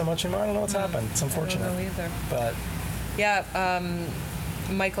Loblaws so much anymore. I don't know what's happened. It's unfortunate. I don't know either. But yeah,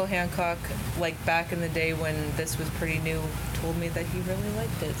 Michael Hancock, like back in the day when this was pretty new, told me that he really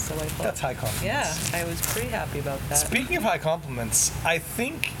liked it. So I thought that's high compliments. Yeah, I was pretty happy about that. Speaking of high compliments, I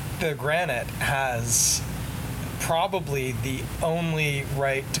think the Granite has probably the only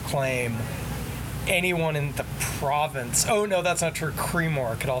right to claim anyone in the province. Oh no, that's not true.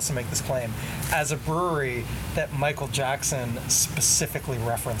 Creemore could also make this claim as a brewery that Michael Jackson specifically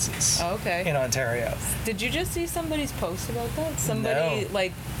references. Oh, okay. In Ontario. Did you just see somebody's post about that? Somebody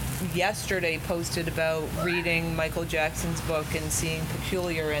like yesterday posted about reading Michael Jackson's book and seeing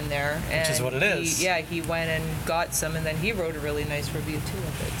Peculiar in there. And which is what it is. He went and got some, and then he wrote a really nice review too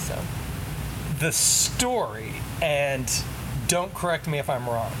of it. So the story, and don't correct me if I'm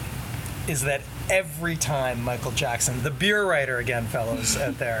wrong, is that every time Michael Jackson, the beer writer again, fellows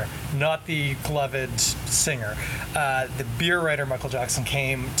out there, not the gloved singer, the beer writer Michael Jackson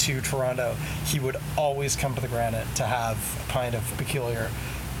came to Toronto, he would always come to the Granite to have a pint of Peculiar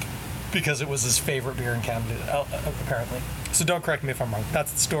because it was his favorite beer in Canada, apparently. So don't correct me if I'm wrong.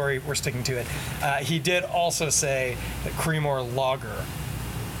 That's the story. We're sticking to it. He did also say that Creemore Lager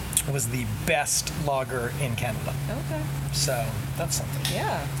was the best lager in Canada. okay. So that's something.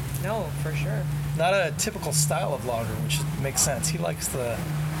 Yeah. No, for sure. Not a typical style of lager, which makes sense. He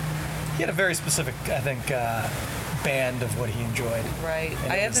had a very specific, I think, band of what he enjoyed. Right.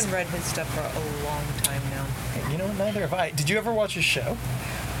 And I haven't read his stuff for a long time now. You know what? Neither have I. Did you ever watch his show?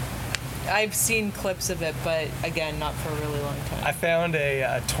 I've seen clips of it, but again, not for a really long time. I found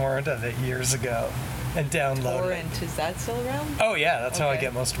a torrent of it years ago and downloaded it. Torrent, is that still around? Oh yeah, that's how I Okay.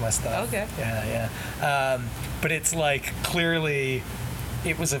 get most of my stuff. Okay. Yeah. But it's like clearly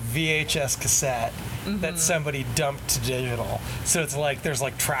it was a VHS cassette that somebody dumped to digital. So it's like there's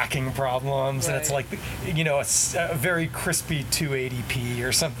like tracking problems, and it's Right. like, you know, a very crispy 280p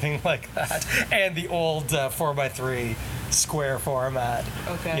or something like that, and the old 4x3 square format.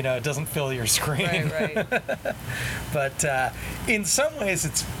 Okay. You know, it doesn't fill your screen. Right. But in some ways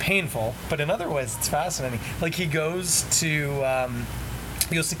it's painful, but in other ways it's fascinating. Like he goes to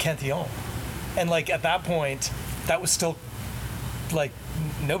Cantillon, and like at that point, that was still like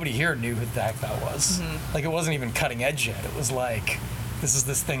nobody here knew who the heck that was. Like it wasn't even cutting edge yet. It was like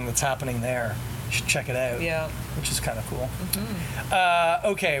this thing that's happening there. You should check it out. Yeah. Which is kind of cool.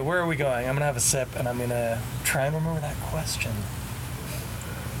 Okay, where are we going? I'm gonna have a sip, and I'm gonna try and remember that question.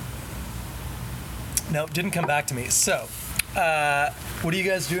 Nope, didn't come back to me. So, what are you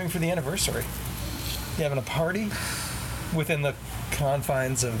guys doing for the anniversary? You having a party within the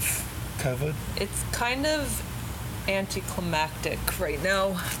confines of COVID? It's kind of anticlimactic right now.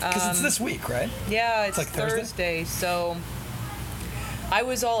 Because it's this week, right? Yeah, it's like Thursday, so I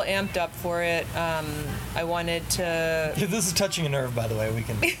was all amped up for it. I wanted to. Yeah, this is touching a nerve, by the way. We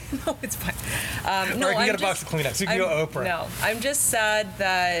can. No, it's fine. Or I can get a box of Kleenex. You can go Oprah. No, I'm just sad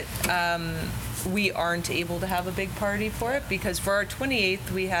that we aren't able to have a big party for it, because for our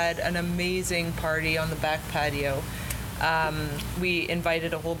 28th we had an amazing party on the back patio. We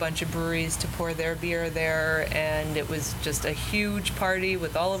invited a whole bunch of breweries to pour their beer there, and it was just a huge party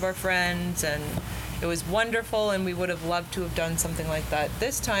with all of our friends, and it was wonderful, and we would have loved to have done something like that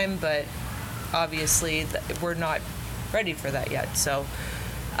this time, but obviously we're not ready for that yet. So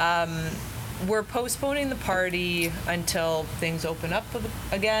we're postponing the party until things open up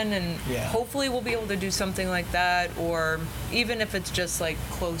again, and hopefully we'll be able to do something like that, or even if it's just like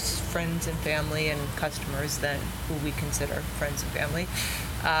close friends and family and customers then who we consider friends and family.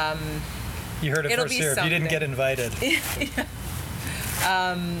 You heard it It'll first be here. If you didn't get invited.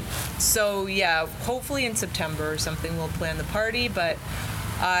 So yeah, hopefully in September or something we'll plan the party, but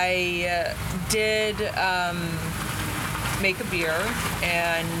I did make a beer,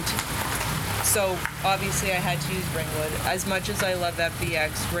 and so obviously I had to use Ringwood. As much as I love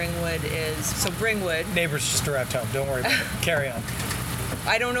FBX, Ringwood is... So Ringwood... Neighbors just arrived home. Don't worry about it. Carry on.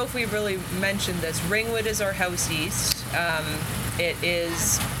 I don't know if we really mentioned this. Ringwood is our house yeast. It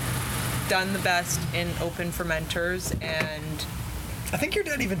is done the best in open fermenters, and... I think your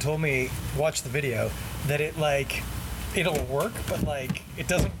dad even told me, watch the video, that it'll work, but like it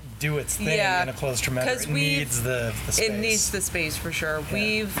doesn't do its thing in a closed fermenter. It needs the space. It needs the space for sure.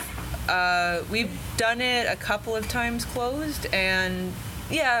 Yeah. we've done it a couple of times closed, and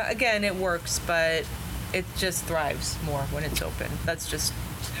yeah, again, it works, but it just thrives more when it's open. That's just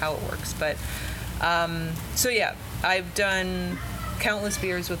how it works. But so yeah, I've done countless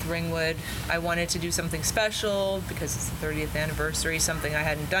beers with Ringwood. I wanted to do something special because it's the 30th anniversary, something I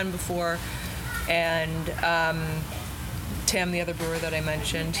hadn't done before. And Tam, the other brewer that I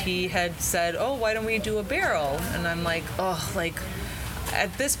mentioned, he had said, oh, why don't we do a barrel? And I'm like, oh, like,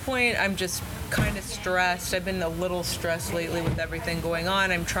 at this point, I'm just kind of stressed. I've been a little stressed lately with everything going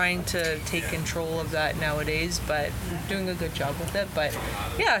on. I'm trying to take control of that nowadays, but doing a good job with it. But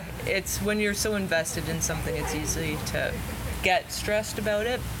yeah, it's when you're so invested in something, it's easy to get stressed about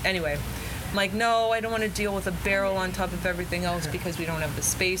it. Anyway, I'm like, no, I don't want to deal with a barrel on top of everything else because we don't have the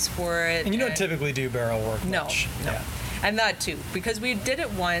space for it. And you don't typically do barrel work No, much. no. Yeah. And that too, because we did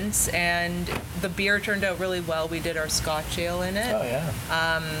it once and the beer turned out really well. We did our Scotch ale in it. Oh,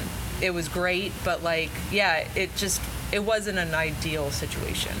 yeah. It was great, but like, yeah, it wasn't an ideal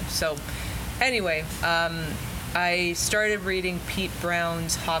situation. So anyway, I started reading Pete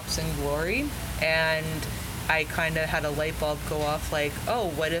Brown's Hops and Glory, and I kind of had a light bulb go off like, oh,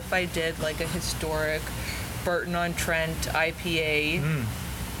 what if I did like a historic Burton-on-Trent IPA,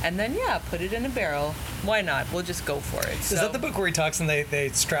 and then, yeah, put it in a barrel. Why not? We'll just go for it. Is that the book where he talks and they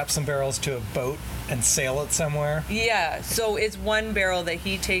strap some barrels to a boat and sail it somewhere? Yeah, so it's one barrel that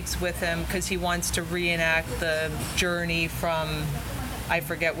he takes with him because he wants to reenact the journey from, I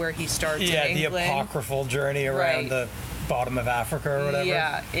forget where he starts in England. Yeah, the apocryphal journey around the bottom of Africa or whatever.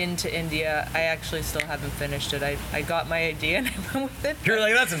 Yeah, into India. I actually still haven't finished it. I got my idea and I went with it. You're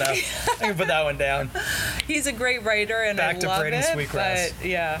like, that's enough. I can put that one down. He's a great writer and Back I to love braiding it. sweetgrass. But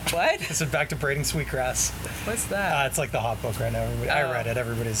yeah, what? This is Back to Braiding Sweetgrass. What's that? It's like the hot book right now. I read it.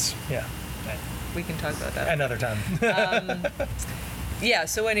 Everybody's, yeah. We can talk about that Another time. Yeah,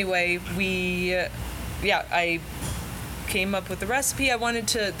 so anyway, I came up with the recipe.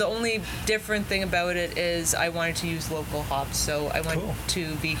 The only different thing about it is I wanted to use local hops. So I went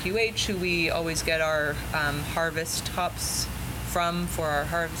to VQH, who we always get our harvest hops from for our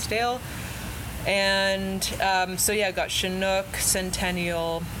harvest ale. And so yeah, I got Chinook,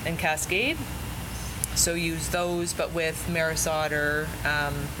 Centennial, and Cascade. So use those, but with Maris Otter,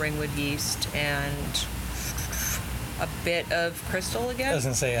 Ringwood yeast, and a bit of Crystal again.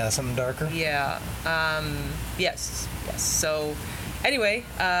 Doesn't say something darker. Yeah. Yes. So anyway,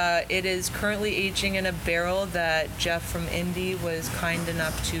 it is currently aging in a barrel that Jeff from Indy was kind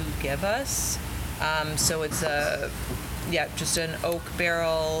enough to give us. So it's just an oak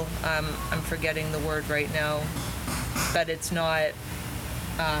barrel. I'm forgetting the word right now, but it's not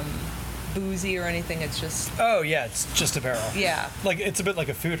boozy or anything. It's just... Oh, yeah, it's just a barrel. Yeah. Like, it's a bit like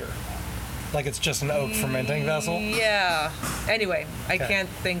a foeder. Like it's just an oak fermenting vessel? Yeah. Anyway, I can't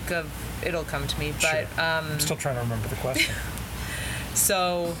think of... It'll come to me, but... Sure. I'm still trying to remember the question.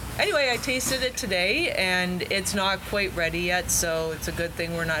 So, anyway, I tasted it today, and it's not quite ready yet, so it's a good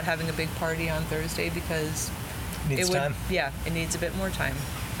thing we're not having a big party on Thursday, because... Needs time? Yeah, it needs a bit more time.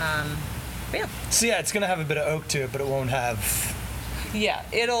 But yeah. So yeah, it's going to have a bit of oak to it, but it won't have... Yeah,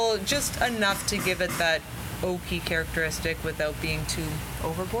 it'll just enough to give it that oaky characteristic without being too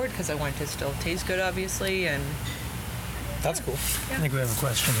overboard, because I want it to still taste good, obviously, and... That's cool. Yeah. I think we have a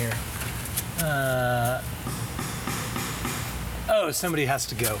question here. Somebody has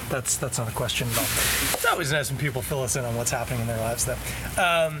to go. That's not a question at all. It's always nice when people fill us in on what's happening in their lives, though.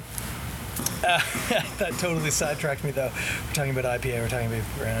 That totally sidetracked me, though. We're talking about IPA, we're talking about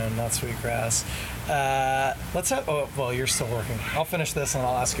brown, not sweetgrass. Let's have... Oh, well, you're still working. I'll finish this and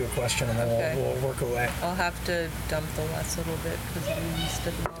I'll ask you a question, and then we'll work away. I'll have to dump the last little bit because of the yeast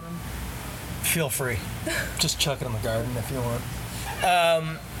at the bottom. Feel free. Just chuck it in the garden if you want.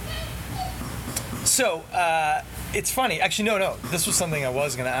 It's funny. Actually, no. This was something I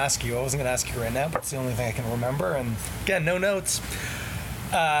was going to ask you. I wasn't going to ask you right now, but it's the only thing I can remember. And again, no notes.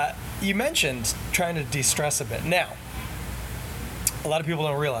 You mentioned trying to de-stress a bit. Now, a lot of people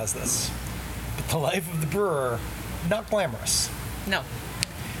don't realize this, but the life of the brewer, not glamorous. No.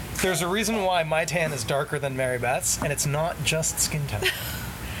 There's a reason why my tan is darker than Mary Beth's, and it's not just skin tone.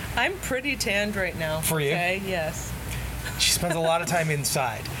 I'm pretty tanned right now. For you? Okay, yes. She spends a lot of time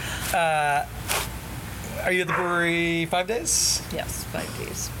inside. Are you at the brewery 5 days? Yes, 5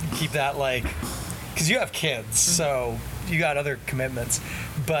 days. Keep that because you have kids, so you got other commitments.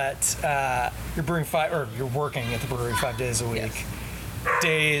 But you're you're working at the brewery 5 days a week. Yes.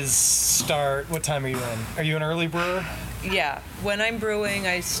 Days start. What time are you in? Are you an early brewer? Yeah, when I'm brewing,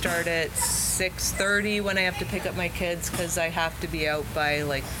 I start at 6:30 when I have to pick up my kids because I have to be out by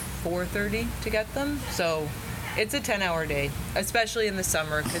 4:30 to get them. So It's a 10-hour day, especially in the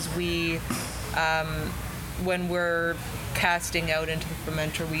summer, because we, when we're casting out into the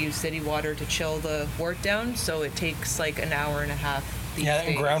fermenter, we use city water to chill the wort down, so it takes like an hour and a half these days.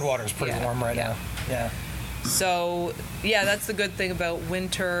 And groundwater is pretty warm right now. Yeah. So, yeah, that's the good thing about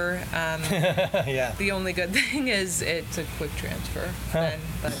winter. Yeah. The only good thing is it's a quick transfer then.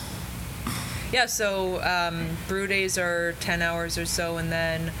 But yeah, so brew days are 10 hours or so, and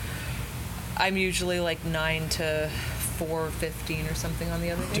then I'm usually like 9 to 4:15 or something on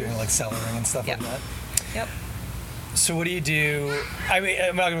the other days. Doing like cellaring and stuff like that. Yep. So what do you do? I mean,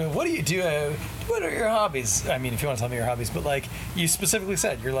 I'm not gonna. What do you do? What are your hobbies? I mean, if you want to tell me your hobbies, but like you specifically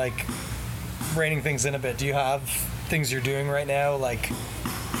said, you're like reining things in a bit. Do you have things you're doing right now, like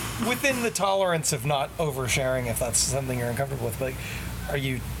within the tolerance of not oversharing, if that's something you're uncomfortable with? Like, are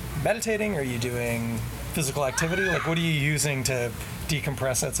you meditating? Are you doing physical activity? Like, what are you using to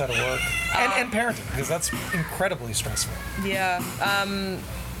decompress outside of work and parenting? Because that's incredibly stressful. Yeah.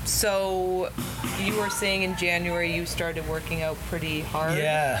 So you were saying in January you started working out pretty hard.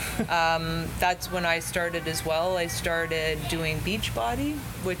 Yeah. That's when I started as well. I started doing Beachbody,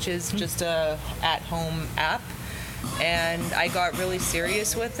 which is just a at-home app, and I got really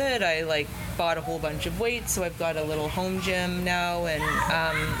serious with it. I like bought a whole bunch of weights, so I've got a little home gym now, and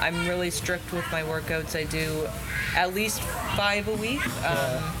I'm really strict with my workouts. I do at least 5 a week.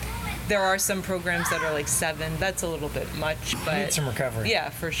 There are some programs that are like 7. That's a little bit much, but You need some recovery. Yeah,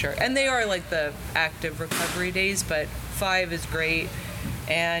 for sure. And they are like the active recovery days, but 5 is great.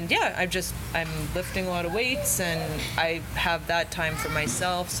 And yeah, I'm lifting a lot of weights, and I have that time for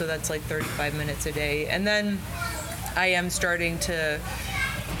myself, so that's like 35 minutes a day. And then I am starting to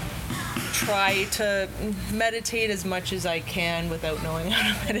try to meditate as much as I can without knowing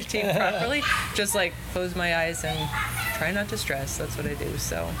how to meditate properly. Just like close my eyes and try not to stress. That's what I do.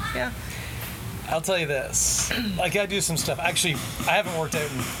 So yeah. I'll tell you this. Like, I do some stuff. Actually, I haven't worked out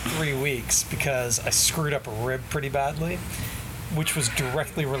in 3 weeks because I screwed up a rib pretty badly, which was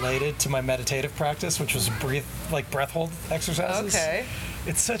directly related to my meditative practice, which was breath hold exercises. Okay.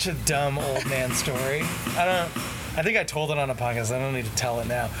 It's such a dumb old man story. I think I told it on a podcast. I don't need to tell it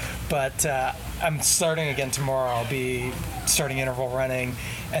now. But I'm starting again tomorrow. I'll be starting interval running.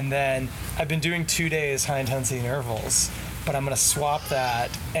 And then I've been doing 2 days high intensity intervals. But I'm going to swap that.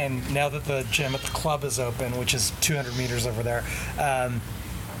 And now that the gym at the club is open, which is 200 meters over there,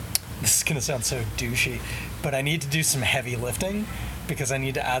 this is going to sound so douchey, but I need to do some heavy lifting because I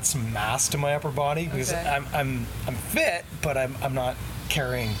need to add some mass to my upper body because I'm fit, but I'm not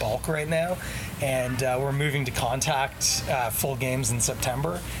carrying bulk right now. And we're moving to contact full games in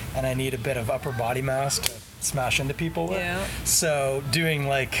September, and I need a bit of upper body mass to smash into people with. Yeah. So doing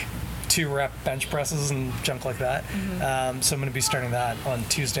like 2-rep bench presses and junk like that. So I'm going to be starting that on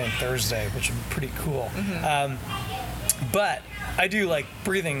Tuesday and Thursday, which would be pretty cool. But I do like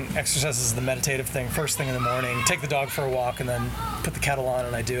breathing exercises, the meditative thing, first thing in the morning, take the dog for a walk, and then put the kettle on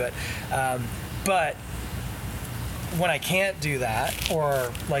and I do it. But when I can't do that,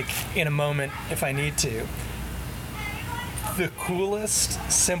 or like in a moment if I need to, the coolest,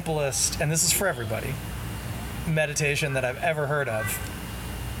 simplest, and this is for everybody, meditation that I've ever heard of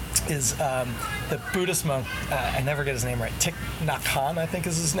is the Buddhist monk, I never get his name right, Thich Nhat Hanh, I think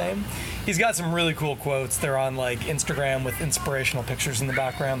is his name. He's got some really cool quotes. They're on like Instagram with inspirational pictures in the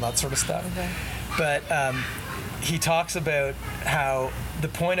background, that sort of stuff. Okay. But he talks about how the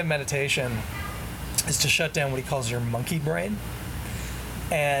point of meditation is to shut down what he calls your monkey brain.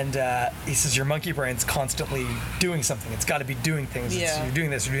 And he says your monkey brain's constantly doing something. It's got to be doing things. Yeah. You're doing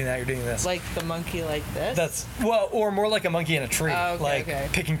this, you're doing that, you're doing this. Like the monkey like this? That's, well, or more like a monkey in a tree. Oh, okay,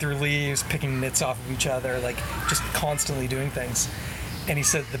 like picking through leaves, picking nits off of each other, like just constantly doing things. And he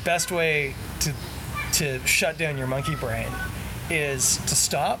said the best way to shut down your monkey brain is to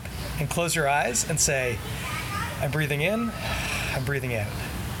stop and close your eyes and say, I'm breathing in, I'm breathing out.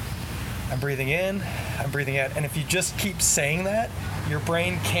 I'm breathing in, I'm breathing out. And if you just keep saying that, your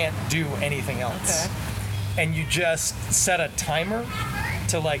brain can't do anything else. Okay. And you just set a timer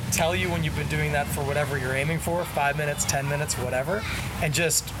to like tell you when you've been doing that for whatever you're aiming for, 5 minutes, 10 minutes, whatever, and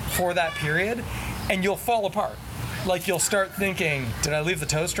just for that period, and you'll fall apart. Like you'll start thinking, did I leave the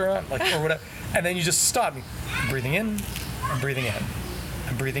toaster on? Like, or whatever. And then you just stop. I'm breathing in, I'm breathing in,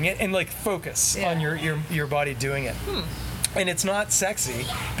 I'm breathing in, and like focus on your body doing it. And it's not sexy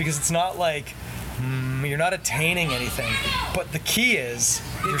because it's not like you're not attaining anything, but the key is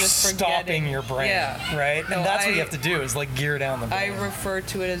you're stopping your brain, right? No, and that's what you have to do is like gear down the brain. I refer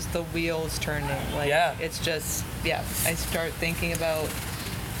to it as the wheels turning. Like it's just I start thinking about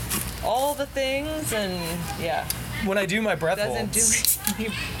all the things, and when I do my breath doesn't holds, do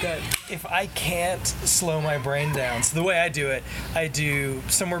me good. if I can't slow my brain down, so the way I do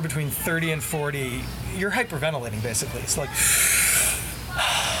somewhere between 30 and 40. You're hyperventilating basically. It's like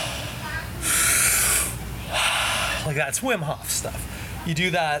that. It's Wim Hof stuff. You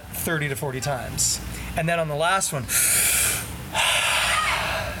do that 30 to 40 times, and then on the last one,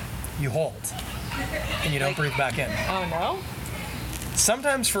 you hold, and you don't breathe back in. Oh no.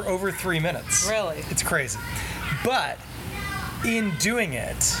 Sometimes for over 3 minutes. Really? It's crazy. But in doing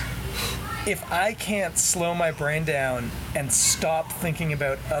it, if I can't slow my brain down and stop thinking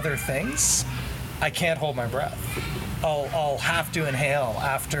about other things, I can't hold my breath. I'll have to inhale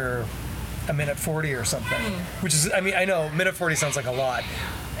after a minute 40 or something, which is, I mean, I know minute 40 sounds like a lot,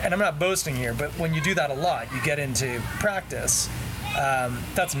 and I'm not boasting here, but when you do that a lot, you get into practice,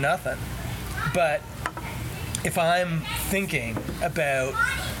 that's nothing. But if I'm thinking about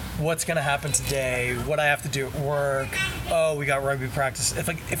what's going to happen today, what I have to do at work, oh, we got rugby practice,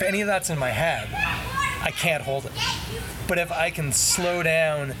 if any of that's in my head, I can't hold it. But if I can slow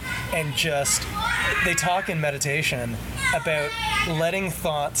down and just, they talk in meditation about letting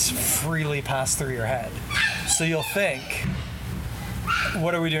thoughts freely pass through your head. So you'll think,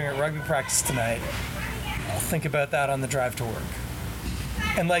 what are we doing at rugby practice tonight? I'll think about that on the drive to work.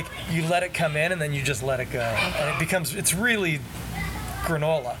 And you let it come in and then you just let it go. And it's really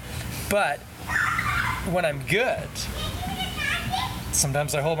granola. But when I'm good,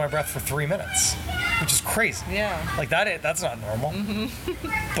 sometimes I hold my breath for 3 minutes, which is crazy. Yeah. That's not normal.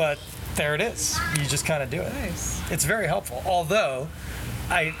 Mm-hmm. But there it is. You just kind of do it. Nice. It's very helpful. Although,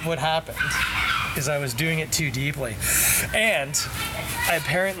 what happened is I was doing it too deeply. And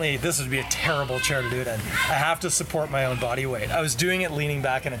apparently, this would be a terrible chair to do it in. I have to support my own body weight. I was doing it leaning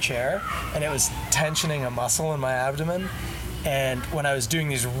back in a chair, and it was tensioning a muscle in my abdomen. And when I was doing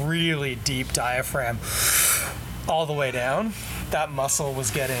these really deep diaphragm all the way down, that muscle was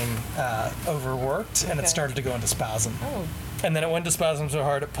getting overworked, and it started to go into spasm. Oh. And then it went to spasm so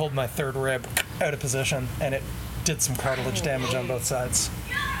hard it pulled my third rib out of position, and it did some cartilage damage on both sides.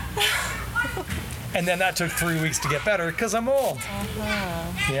 And then that took 3 weeks to get better because I'm old.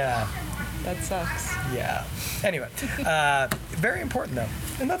 Uh-huh. Yeah. That sucks. Yeah. Anyway, very important though.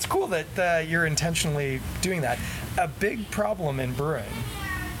 And that's cool that you're intentionally doing that. A big problem in brewing,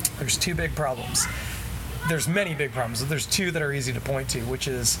 there's two big problems. There's many big problems, but there's two that are easy to point to, which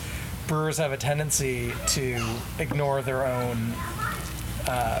is brewers have a tendency to ignore their own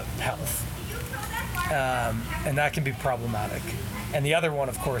health. And that can be problematic. And the other one,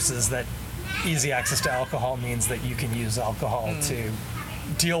 of course, is that easy access to alcohol means that you can use alcohol to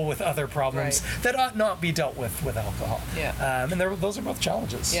deal with other problems that ought not be dealt with alcohol. Yeah. And those are both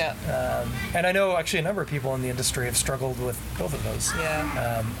challenges. Yeah. And I know actually a number of people in the industry have struggled with both of those.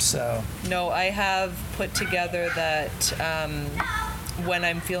 Yeah. No, I have put together that when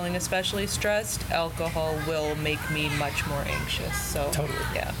I'm feeling especially stressed, alcohol will make me much more anxious. So totally.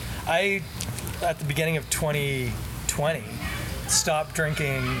 Yeah. I, at the beginning of 2020, stopped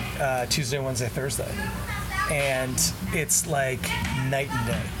drinking Tuesday, Wednesday, Thursday. And it's like night and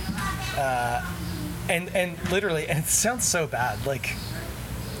day. And literally, and it sounds so bad, like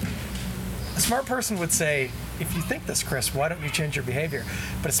a smart person would say, if you think this, Chris, why don't you change your behavior?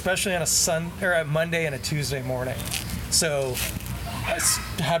 But especially on a Monday and a Tuesday morning. So I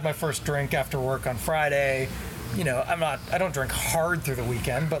had my first drink after work on Friday. You know, I don't drink hard through the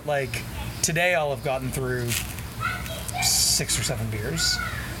weekend, but today I'll have gotten through 6 or 7 beers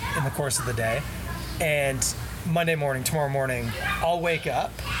in the course of the day. And Monday morning, tomorrow morning, I'll wake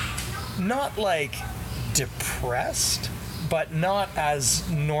up not depressed, but not as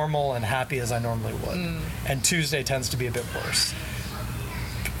normal and happy as I normally would. And Tuesday tends to be a bit worse.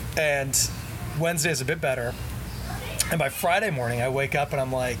 And Wednesday is a bit better. And by Friday morning, I wake up and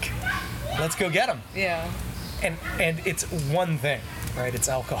I'm like, let's go get them. Yeah. And it's one thing, right? It's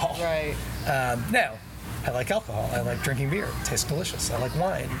alcohol. Right. Now, I like alcohol. I like drinking beer. It tastes delicious. I like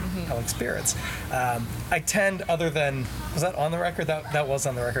wine. I like spirits. I tend, other than, was that on the record? That was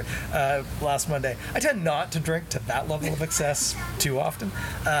on the record last Monday. I tend not to drink to that level of excess too often,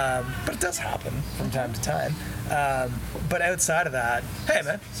 but it does happen from time to time. But outside of that, hey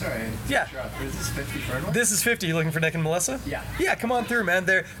man. Sorry. Yeah. Is this 50 for everyone? This is 50. You looking for Nick and Melissa? Yeah. Yeah, come on through, man.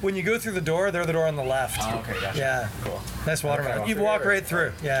 When you go through the door, they're the door on the left. Oh, okay, gotcha. Yeah. Cool. Nice watermelon. You walk right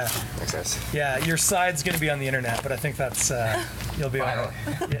through. Yeah. Thanks, guys. Yeah, your side's going to be on the internet, but I think that's, you'll be all right.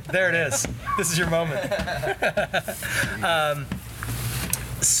 Yeah, there it is. This is your moment.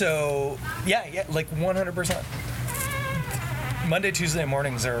 So, yeah, 100%. Monday, Tuesday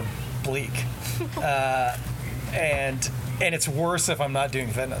mornings are bleak. And it's worse if I'm not doing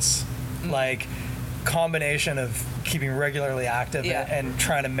fitness. combination of keeping regularly active and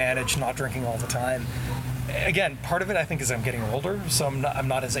trying to manage not drinking all the time. Again, part of it I think is I'm getting older, so I'm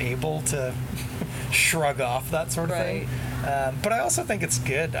not as able to shrug off that sort of thing. But I also think it's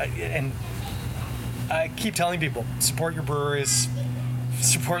good, and I keep telling people, support your breweries,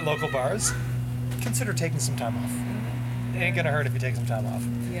 support local bars, consider taking some time off. It ain't gonna hurt if you take some time off.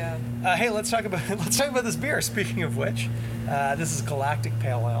 Yeah. Hey, let's talk about this beer. Speaking of which, this is Galactic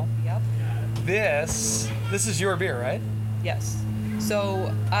Pale Ale. Yep. This is your beer, right? Yes.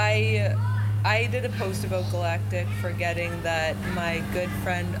 So I did a post about Galactic, forgetting that my good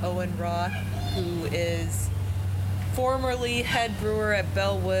friend Owen Roth, who is formerly head brewer at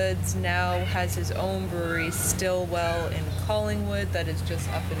Bellwoods, now has his own brewery, Stillwell, in Collingwood, that is just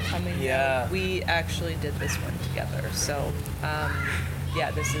up and coming. Yeah. Now. We actually did this one together. So,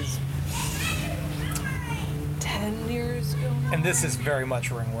 this is 10 years ago now. And this is very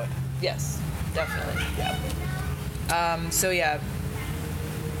much Ringwood. Yes, definitely. Yeah.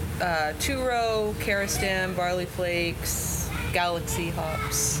 Two-row, Karastan, barley flakes, Galaxy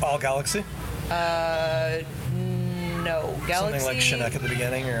hops. All Galaxy? No, Galaxy. Something like Chinook at the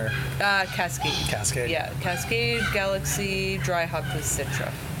beginning, or Cascade. Cascade. Yeah, Cascade, Galaxy, dry hopped with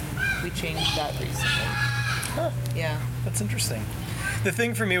Citra. We changed that recently. Huh. Yeah. That's interesting. The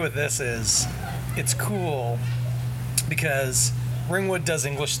thing for me with this is, it's cool because Ringwood does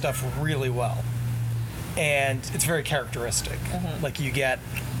English stuff really well, and it's very characteristic. Mm-hmm. Like, you get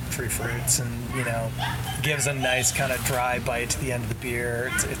tree fruits, and gives a nice kind of dry bite to the end of the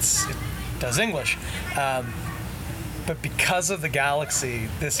beer. It does English, but because of the Galaxy,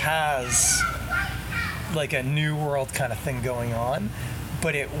 this has like a New World kind of thing going on,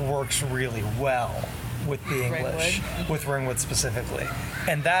 but it works really well with the English, Ringwood. with Ringwood specifically,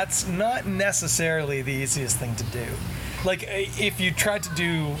 and that's not necessarily the easiest thing to do. Like, if you tried to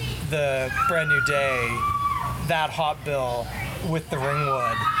do the Brand New Day, that hop bill with the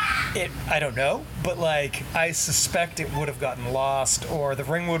Ringwood, I don't know, but like, I suspect it would have gotten lost, or the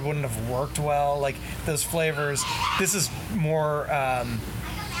Ringwood wouldn't have worked well. Like, those flavors, this is more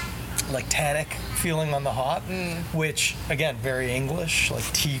like tannic feeling on the hop, which again, very English, like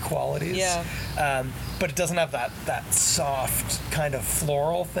tea qualities. Yeah. But it doesn't have that soft kind of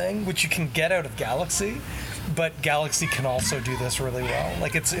floral thing, which you can get out of Galaxy. But Galaxy can also do this really well.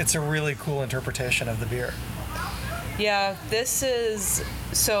 Like, it's a really cool interpretation of the beer. Yeah, this is...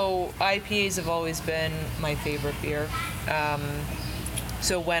 So, IPAs have always been my favorite beer.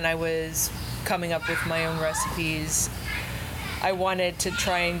 So when I was coming up with my own recipes, I wanted to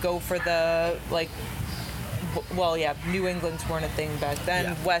try and go for the, like... Well, yeah, New England's weren't a thing back then.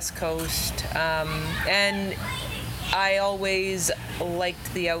 Yeah. West Coast. And I always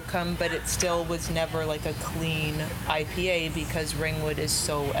liked the outcome, but it still was never like a clean IPA because Ringwood is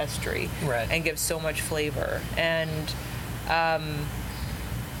so estery, right, and gives so much flavor. And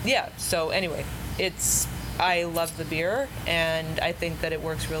so anyway, I love the beer, and I think that it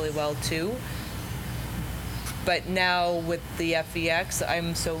works really well too. But now with the FEX,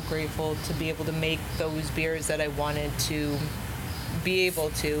 I'm so grateful to be able to make those beers that I wanted to be able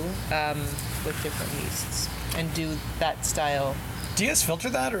to with different yeasts and do that style. Do you guys filter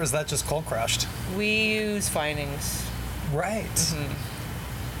that, or is that just cold crushed? We use Finings. Right. Mm-hmm.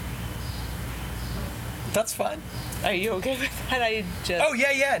 That's fine. Are you okay with that? Oh,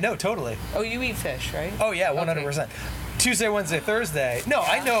 yeah, no, totally. Oh, you eat fish, right? Oh, yeah, 100%. Okay. Tuesday, Wednesday, Thursday. No,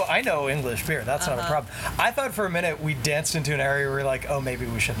 yeah. I know English beer. That's not a problem. I thought for a minute we danced into an area where we're like, oh, maybe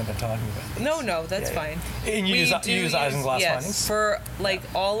we shouldn't have been talking about this. No, that's fine. And you use Isinglass Finings? For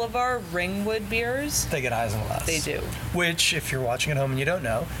all of our Ringwood beers. They get Isinglass. They do. Which, if you're watching at home and you don't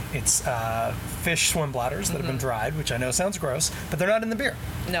know, it's fish swim bladders that have been dried, which I know sounds gross, but they're not in the beer.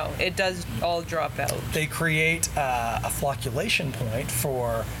 No, it does all drop out. They create a flocculation point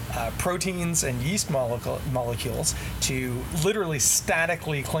for proteins and yeast molecules to literally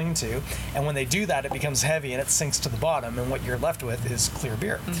statically cling to, and when they do that, it becomes heavy and it sinks to the bottom, and what you're left with is clear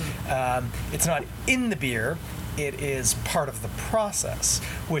beer. It's not in the beer, it is part of the process,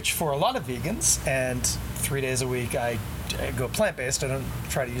 which for a lot of vegans, and 3 days a week I go plant-based, I don't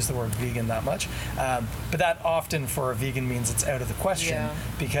try to use the word vegan that much, but that often for a vegan means it's out of the question,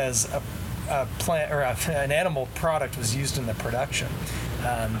 because a plant or an animal product was used in the production.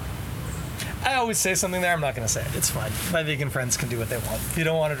 I always say something there. I'm not going to say it. It's fine. My vegan friends can do what they want. If you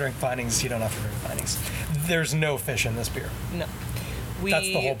don't want to drink Finings, you don't have to drink Finings. There's no fish in this beer. No. That's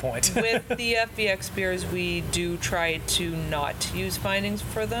the whole point. With the FVX beers, we do try to not use Finings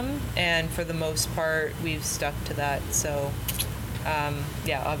for them, and for the most part, we've stuck to that. So,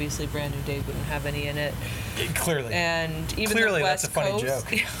 obviously, Brand New Day wouldn't have any in it. Clearly. And even Clearly, the West that's a funny Coast,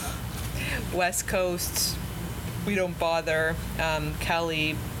 joke. West Coast, we don't bother.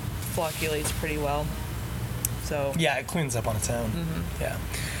 Cali flocculates pretty well. So Yeah, it cleans up on its own. Mm-hmm. Yeah.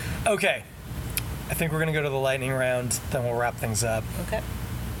 Okay. I think we're going to go to the lightning round, then we'll wrap things up. okay.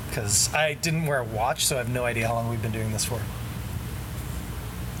 Because I didn't wear a watch, so I have no idea how long we've been doing this for.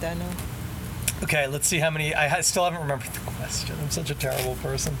 Don't know. Okay, let's see how many. Still haven't remembered the question. I'm such a terrible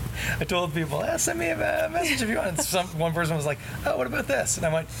person. I told people, send me a message if you want. And one person was like, oh, what about this? And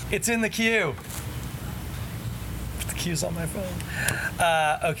I went, it's in the queue. The queue's on my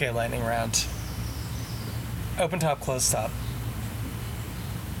phone. Okay, lightning round. Open top, close top.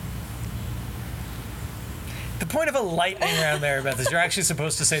 The point of a lightning round, Mary Beth, is you're actually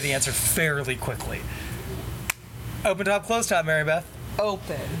supposed to say the answer fairly quickly. Open top, close top, Mary Beth.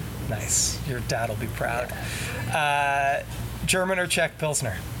 Open. Nice. Your dad will be proud. German or Czech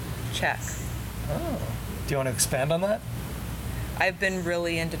Pilsner? Czech. Oh. Do you want to expand on that? I've been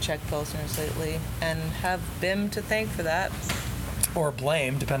really into Czech Pilsners lately and have BIM to thank for that. Or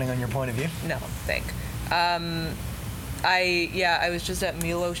blame, depending on your point of view. No, thank. I was just at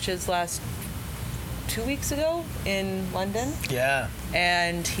Miloš's last 2 weeks ago in London, Yeah.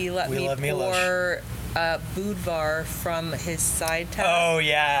 and he let We me love Miloš. pour Budvar from his side tap. Oh,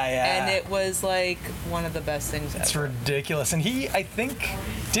 yeah. And it was like one of the best things It's ever. ridiculous. And I think,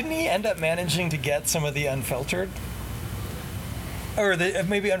 didn't he end up managing to get some of the unfiltered? Or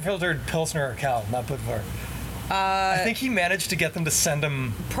maybe unfiltered Pilsner or Cal, not Budvar. I think he managed to get them to send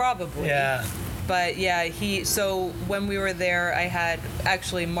him. Probably. Yeah. But yeah, so when we were there,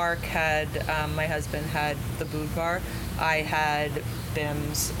 Mark had, my husband had the Budvar. I had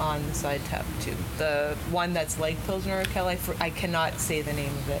BIM's on the side tap too. The one that's like Pilsner or Kel, I cannot say the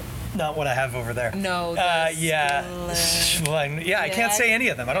name of it. Not what I have over there. No. Yeah. I can't say any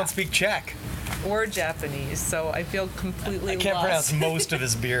of them. I don't speak Czech. Or Japanese, so I feel completely I can't lost. pronounce most of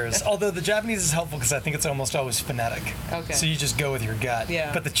his beers. Although the Japanese is helpful because I think it's almost always phonetic. Okay. So you just go with your gut.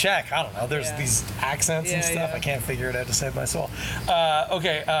 Yeah. But the Czech, I don't know. There's Yeah. these accents and Yeah, stuff. yeah. I can't figure it out to save my soul.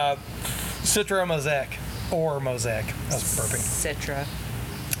 Okay. Citra or Mosaic? Or Mosaic. I was burping. Citra.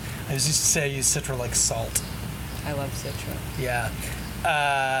 I used to say I use Citra like salt. I love Citra. Yeah.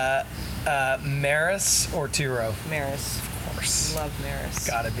 Maris or Tiro? Maris. Of course. Love Maris.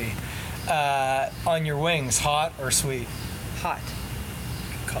 Gotta be. On your wings, hot or sweet? Hot.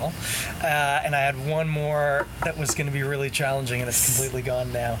 Call. And I had one more that was going to be really challenging, and it's completely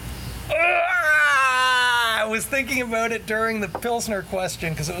gone now. I was thinking about it during the Pilsner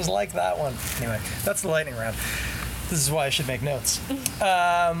question because it was like that one. Anyway, that's the lightning round. This is why I should make notes.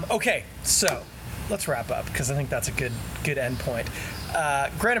 Okay, so let's wrap up because I think that's a good end point.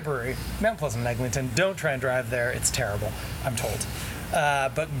 Granite Brewery, Mount Pleasant, Eglinton. Don't try and drive there; it's terrible. I'm told.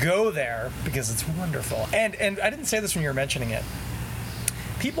 But go there because it's wonderful. And I didn't say this when you were mentioning it.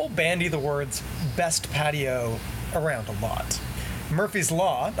 People bandy the words best patio around a lot. Murphy's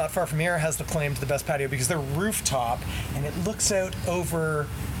Law, not far from here, has the claim to the best patio because they're rooftop and it looks out over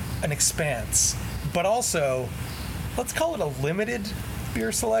an expanse. But also, let's call it a limited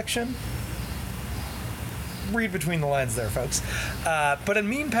beer selection. Read between the lines there, folks. But a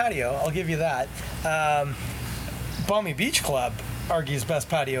mean patio, I'll give you that. Balmy Beach Club argues best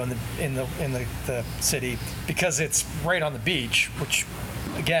patio in the city because it's right on the beach, which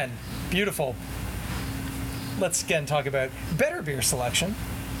again, beautiful. Let's again talk about better beer selection.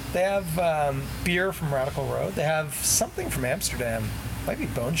 They have beer from Radical Road. They have something from Amsterdam. Might be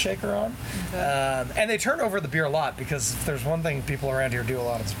Bone Shaker on. Okay. And they turn over the beer a lot because if there's one thing people around here do a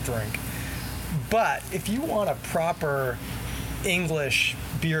lot, it's drink. But if you want a proper English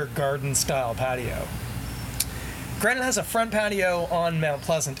beer garden style patio, Granite has a front patio on Mount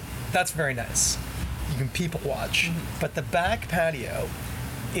Pleasant. That's very nice. You can people watch. But the back patio,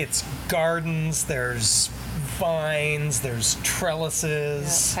 it's gardens, there's vines, there's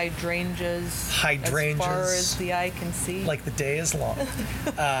trellises. Hydrangeas. Hydrangeas. As far as the eye can see. Like the day is long.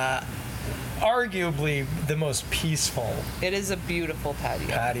 Arguably the most peaceful It is a beautiful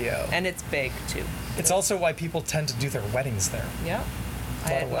patio. And it's big too. It's also why people tend to do their weddings there. Yeah. I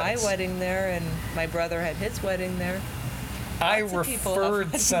lot had of my weddings. wedding there, and my brother had his wedding there. I Lots of people have referred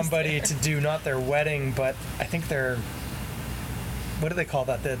weddings somebody there. to do not their wedding, but I think their, what do they call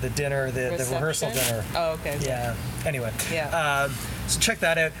that? The dinner, the rehearsal Reception? dinner. Oh, okay. Yeah. Anyway. Yeah. So check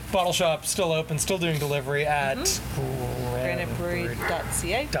that out. Bottle shop still open, still doing delivery at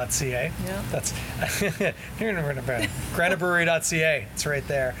GraniteBrewery.ca. .ca. Yeah. That's granitebrewery.ca. It's right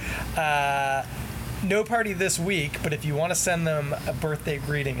there. No party this week, but if you want to send them a birthday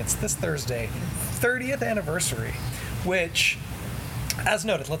greeting, it's this Thursday, 30th anniversary, which, as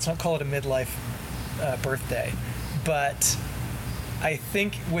noted, let's not call it a midlife birthday, but I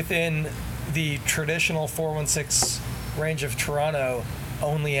think within the traditional 416 range of Toronto,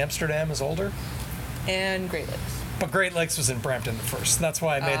 only Amsterdam is older. And Great Lakes. But Great Lakes was in Brampton first. That's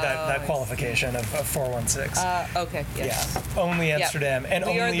why I made that qualification of 416. Okay, yes. Yeah, only Amsterdam, and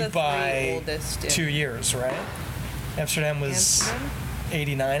We are only the by three oldest in- 2 years, right? Amsterdam was Amsterdam?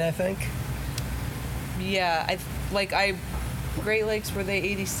 89, I think. Yeah, Great Lakes, were they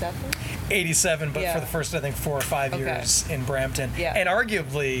 87? 87, but Yeah. for the first, I think, 4 or 5 Okay. years in Brampton. Yeah. And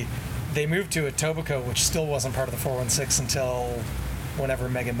arguably, they moved to Etobicoke, which still wasn't part of the 416 until whenever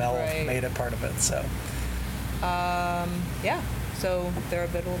Megan Mel Right. made it part of it, so Yeah, so they're a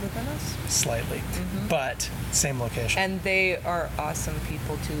bit older than us. slightly. But same location. And they are awesome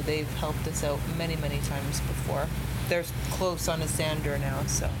people, too. They've helped us out many, many times before. They're close on a Sander now,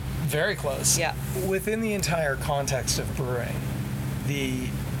 so. Very close. Yeah. Within the entire context of brewing, the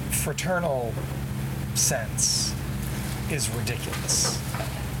fraternal sense is ridiculous.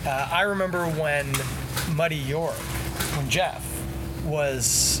 I remember when Muddy York, when Jeff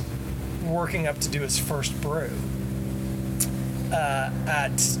was working up to do his first brew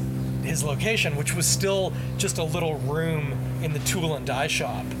at his location, which was still just a little room in the tool and die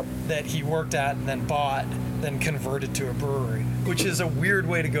shop that he worked at and then bought, then converted to a brewery, which is a weird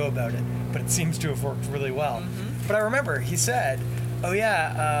way to go about it, but it seems to have worked really well. But I remember he said, "Oh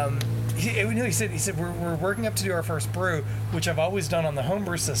yeah." He said we're working up to do our first brew, which I've always done on the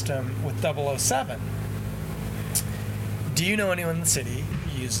homebrew system with 007. Do you know anyone in the city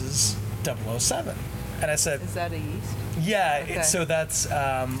who uses 007? And I said, Is that a yeast? yeah. Okay. So that's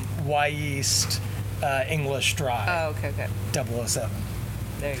Y yeast English dry Oh, okay. 007.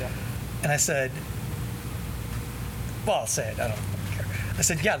 There you go. And I said, well, I'll say it. I don't care. I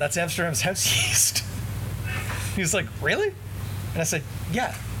said, yeah, that's Amsterdam's house yeast. He was like, really? And I said,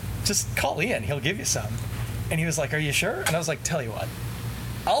 yeah. Just call Ian. He'll give you some. And he was like, are you sure? And I was like, tell you what.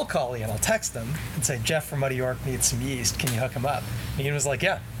 I'll call Ian. I'll text him and say, Jeff from Muddy York needs some yeast. Can you hook him up? And Ian was like,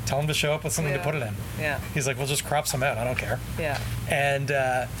 yeah. Tell him to show up with something to Yeah. put it in. Yeah. He's like, we'll just crop some out. I don't care. Yeah. And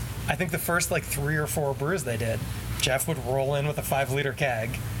I think the first 3 or 4 brews they did, Jeff would roll in with a 5-liter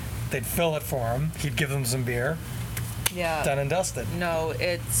keg. They'd fill it for him. He'd give them some beer. Yeah. Done and dusted. No,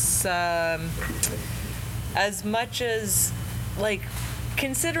 it's as much as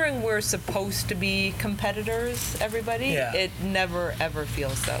considering we're supposed to be competitors, everybody, Yeah. it never ever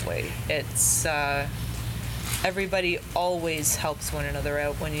feels that way. It's everybody always helps one another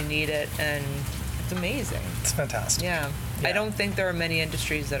out when you need it, and it's amazing. It's fantastic. Yeah. Yeah. I don't think there are many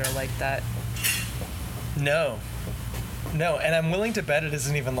industries that are like that. No, and I'm willing to bet it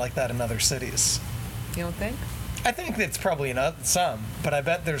isn't even like that in other cities. You don't think? I think it's probably in some, but I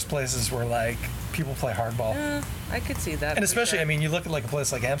bet there's places where people play hardball. I could see that. And for especially, sure. I mean, you look at a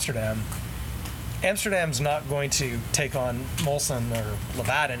place like Amsterdam. Amsterdam's not going to take on Molson or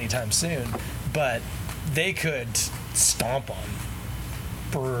Labatt anytime soon, but they could stomp on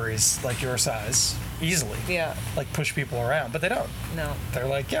breweries like your size easily. Yeah. Push people around, but they don't. No. They're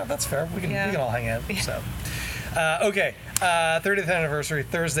like, yeah, that's fair. We can all hang out. Yeah. So, okay, 30th anniversary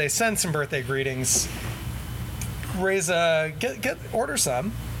Thursday. Send some birthday greetings. Order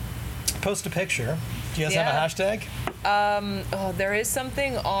some. Post a picture. Do you guys have a hashtag? There is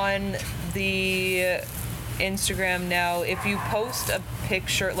something on the Instagram now. If you post a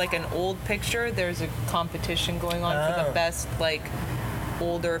picture, an old picture, there's a competition going on for the best,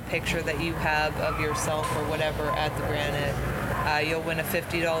 older picture that you have of yourself or whatever at the Granite. You'll win a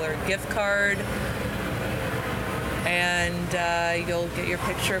 $50 gift card, and you'll get your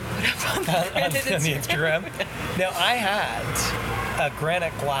picture put up on the Granite on the Instagram. Now, I had a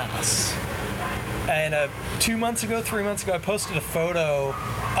Granite glass, and 3 months ago, I posted a photo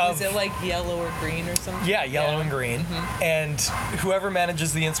of... Is it yellow or green or something? Yeah, yellow and green. Mm-hmm. And whoever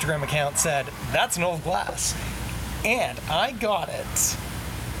manages the Instagram account said, that's an old glass. And I got it.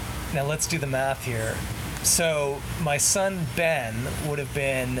 Now let's do the math here. So my son Ben would have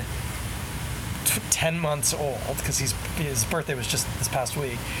been 10 months old, because his birthday was just this past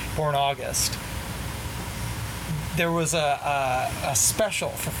week, born August. There was a special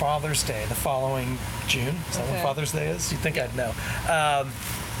for Father's Day the following June. Is that when Father's Day is? You'd think I'd know.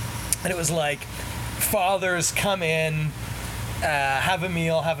 And it was fathers come in, have a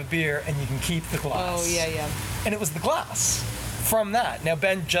meal, have a beer, and you can keep the glass. Oh, yeah. And it was the glass from that. Now,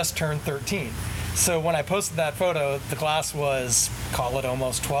 Ben just turned 13. So when I posted that photo, the glass was, call it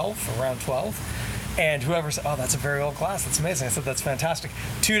almost 12, around 12. And whoever said, oh, that's a very old glass. That's amazing. I said, that's fantastic.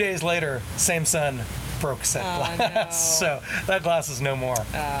 2 days later, same son, broke said glass. No. So that glass is no more.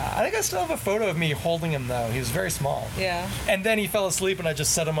 I think I still have a photo of me holding him, though. He was very small. Yeah. And then he fell asleep, and I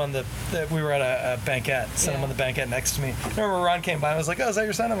just set him on we were at a banquette, set him on the banquette next to me. I remember Ron came by, I was like, oh, is that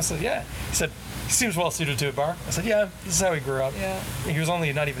your son? I said, yeah. He said, he seems well suited to a bar. I said, yeah, this is how he grew up. Yeah. He was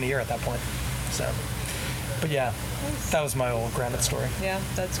only not even a year at that point. So, but yeah, that was my old Granite story. Yeah,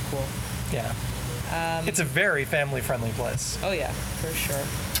 that's cool. Yeah. It's a very family-friendly place. Oh yeah, for sure.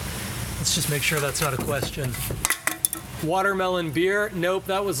 Let's just make sure that's not a question. Watermelon beer? Nope,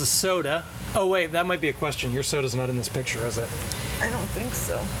 that was a soda. Oh wait, that might be a question. Your soda's not in this picture, is it? I don't think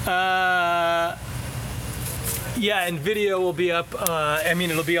so. Yeah, and video will be up.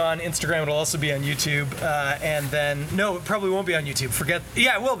 It'll be on Instagram. It'll also be on YouTube. And then, no, it probably won't be on YouTube.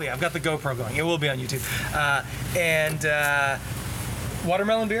 Yeah, it will be. I've got the GoPro going. It will be on YouTube.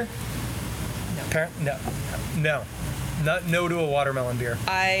 Watermelon beer? No. No to a watermelon beer.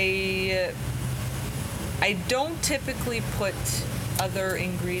 I don't typically put other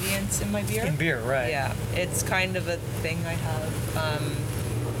ingredients in my beer. In beer, right. Yeah, it's kind of a thing I have.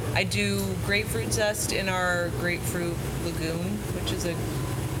 I do grapefruit zest in our grapefruit lagoon, which is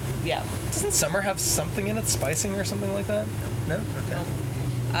Doesn't summer have something in it, spicing or something like that? No? Okay.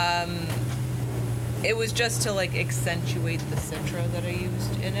 No. It was just to accentuate the citra that I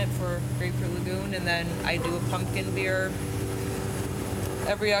used in it for grapefruit lagoon, and then I do a pumpkin beer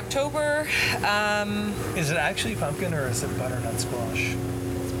every October. Is it actually pumpkin or is it butternut squash?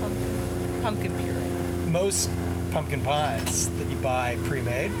 It's pumpkin puree. Most pumpkin pies that you buy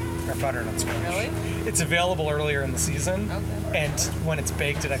pre-made are butternut squash. Really? It's available earlier in the season, Okay. and when it's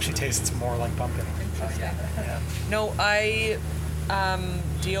baked, it actually tastes more like pumpkin. Interesting. Yeah. No, I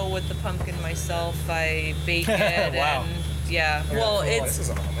deal with the pumpkin myself. I bake it. Wow. And well, it's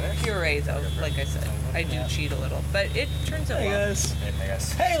puree though. Like I said, I do cheat a little, but it turns out Hey well. guys. Hey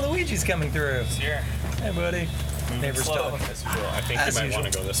guys. Hey, Luigi's coming through. He's here. Hey, buddy. Neighbor's Slow, dog. as usual. I think As you might usual.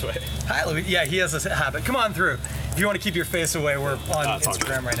 want to go this way. Hi, Luigi. Yeah, he has a habit. Come on through. If you want to keep your face away, we're on it's all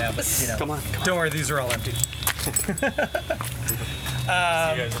Instagram good. right now. But Come on. Don't worry, these are all empty. See you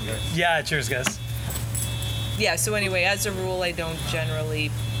guys in there. Yeah, cheers, guys. Yeah. So anyway, as a rule, I don't generally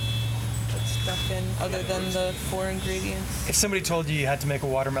put stuff in other than the 4 ingredients. If somebody told you had to make a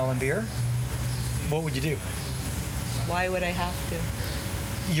watermelon beer, what would you do? Why would I have to?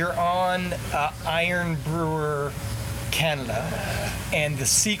 You're on Iron Brewer Canada, and the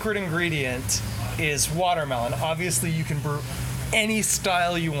secret ingredient is watermelon. Obviously, you can brew any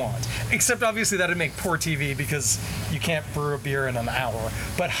style you want, except obviously that'd make poor TV because you can't brew a beer in an hour.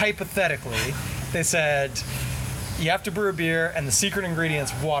 But hypothetically, they said you have to brew a beer, and the secret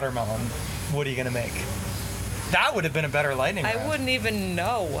ingredient's watermelon. What are you gonna make? That would have been a better lightning round. I wouldn't even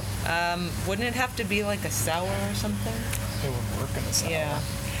know. Wouldn't it have to be like a sour or something? It would work in a sour. Yeah.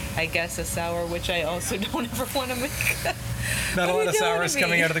 I guess a sour, which I also don't ever want to make. Not a What are lot you of doing sours to me?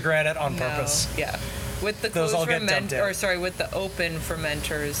 coming out of the granite on No. purpose. Yeah. With the Those all closed get dumped out. with the open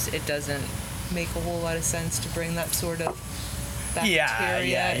fermenters, it doesn't make a whole lot of sense to bring that sort of bacteria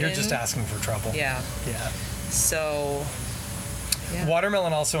Yeah. You're in. just asking for trouble. Yeah. Yeah. So. Yeah.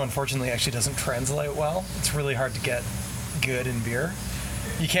 Watermelon also, unfortunately, actually doesn't translate well. It's really hard to get good in beer.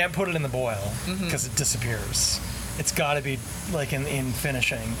 You can't put it in the boil because it disappears. It's got to be like in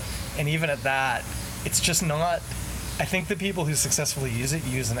finishing, and even at that, it's just not. I think the people who successfully use it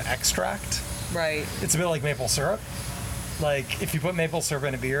use an extract. Right. It's a bit like maple syrup. Like if you put maple syrup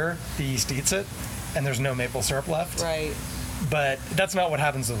in a beer, the yeast eats it, and there's no maple syrup left. Right. But that's not what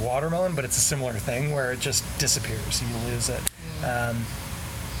happens with watermelon, but it's a similar thing where it just disappears. You lose it. A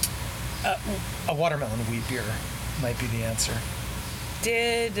watermelon wheat beer might be the answer.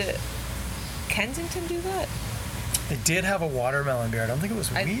 Did Kensington do that? They did have a watermelon beer. I don't think it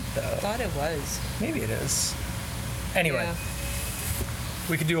was I wheat, though. thought it was. Maybe it is. Anyway, Yeah.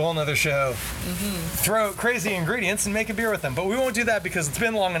 we could do a whole nother show. Throw out crazy ingredients and make a beer with them. But we won't do that because it's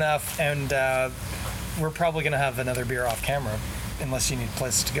been long enough, and we're probably going to have another beer off camera unless you need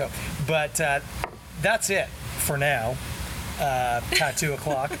places to go. But that's it for now. At 2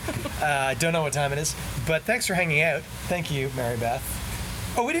 o'clock. I don't know what time it is, but thanks for hanging out. Thank you, Mary Beth.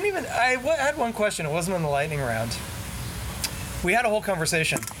 Oh, we didn't even. I had one question. It wasn't in the lightning round. We had a whole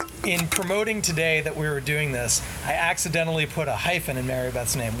conversation. In promoting today that we were doing this, I accidentally put a hyphen in Mary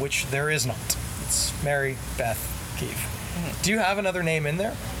Beth's name, which there is not. It's Mary Beth Keefe. Do you have another name in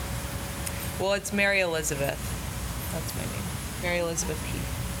there? Well, it's Mary Elizabeth. That's my name. Mary Elizabeth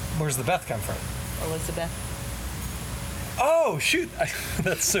Keefe. Where's the Beth come from? Elizabeth. Oh, shoot.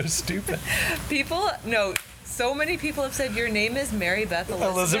 That's so stupid. So many people have said your name is Mary Beth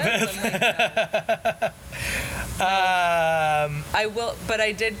Elizabeth. I'm like, no. I will, but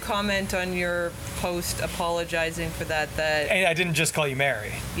I did comment on your post apologizing for that. And I didn't just call you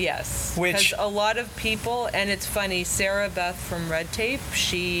Mary. Yes. Which- Because a lot of people, and it's funny, Sarah Beth from Red Tape,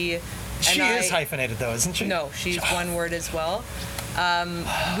 she is hyphenated though, isn't she? No, she's one word as well.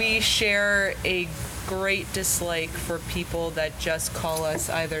 We share a great dislike for people that just call us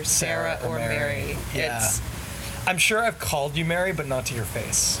either Sarah or Mary. Yeah. I'm sure I've called you Mary, but not to your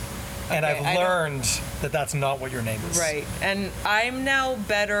face. And Okay, I've learned that that's not what your name is. Right. And I'm now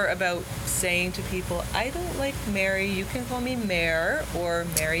better about saying to people, I don't like Mary. You can call me Mare or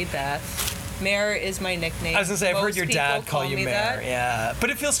Mary Beth. Mare is my nickname. I was going to say, I've heard Most your people dad call you me Mare. that. Yeah.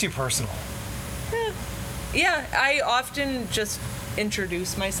 But it feels too personal. Yeah, I often just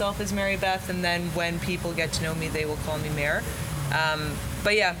introduce myself as Mary Beth, and then when people get to know me, they will call me Mare.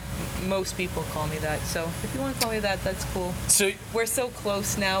 But yeah, most people call me that. So if you want to call me that, that's cool. So We're so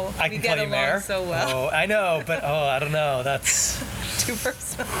close now. I we can get call you along Mare? so well. Oh, I know, but I don't know. That's... Too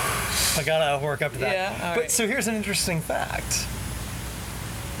personal. I gotta work up to that. Yeah, all But right. so here's an interesting fact.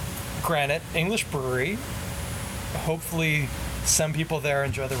 Granite, English brewery. Hopefully some people there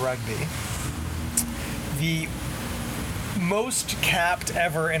enjoy the rugby. The most capped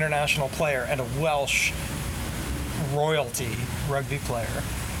ever international player and a Welsh royalty rugby player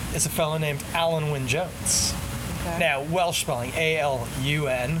is a fellow named Alan Wyn-Jones. Okay. Now, Welsh spelling,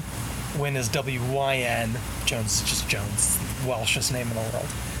 A-L-U-N. Wyn is W-Y-N. Jones is just Jones, Welshest name in the world.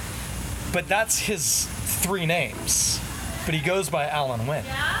 But that's his three names. But he goes by Alan Wyn.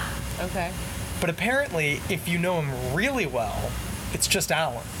 Okay. But apparently, if you know him really well, it's just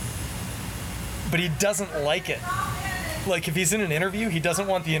Alan. But he doesn't like it. Like, if he's in an interview, he doesn't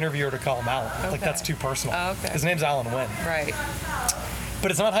want the interviewer to call him Alan. Like, Okay. that's too personal. Oh, okay. His name's Alan Wyn. Right.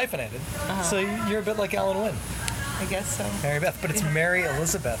 But it's not hyphenated. So you're a bit like Alan Wyn. I guess so. Mary Beth. But it's Mary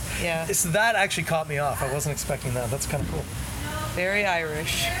Elizabeth. Yeah. So that actually caught me off. I wasn't expecting that. That's kind of cool. Very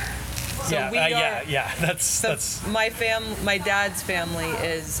Irish. So yeah, we are, yeah. That's my dad's family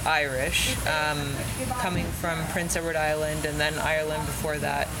is Irish, coming from Prince Edward Island and then Ireland before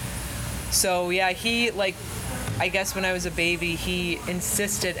that. So yeah, he, like, I guess when I was a baby, he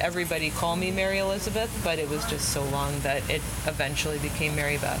insisted everybody call me Mary Elizabeth, but it was just so long that it eventually became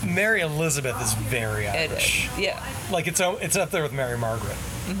Mary Beth. Mary Elizabeth is very It Irish. is. Yeah. Like it's up there with Mary Margaret,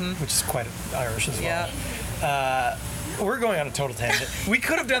 which is quite Irish as well. Yeah. We're going on a total tangent. We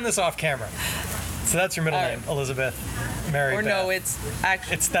could have done this off camera. So that's your middle All name, right. Elizabeth Mary Or Beth. no, it's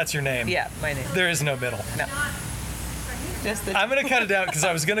actually. That's your name. Yeah, my name. There is no middle. No. Just the. I'm going to cut it out because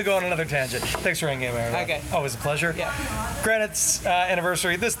I was going to go on another tangent. Thanks for hanging out, Mary Beth. Okay. Always a pleasure. Yeah. Granite's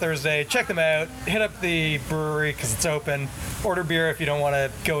anniversary this Thursday. Check them out. Hit up the brewery because it's open. Order beer if you don't want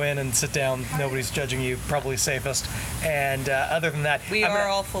to go in and sit down. Nobody's judging you. Probably safest. And other than that, We I'm are gonna-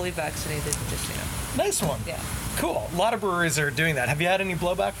 all fully vaccinated, just so you know. Nice one. Yeah. Cool. A lot of breweries are doing that. Have you had any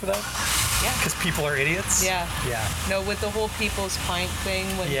blowback for that? Yeah. Because people are idiots? Yeah. Yeah. No, with the whole People's Pint thing,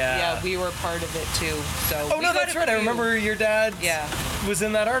 Yeah. we were part of it too. So. Oh, we no, got that's a right. I few. remember your dad Yeah. was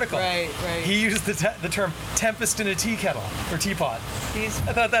in that article. Right. He used the term tempest in a tea kettle or teapot. He's.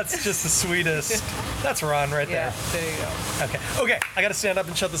 I thought that's just the sweetest. That's Ron right Yeah. there. There you go. Okay, I got to stand up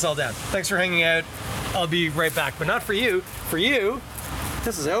and shut this all down. Thanks for hanging out. I'll be right back, but not for you. For you,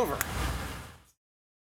 this is over.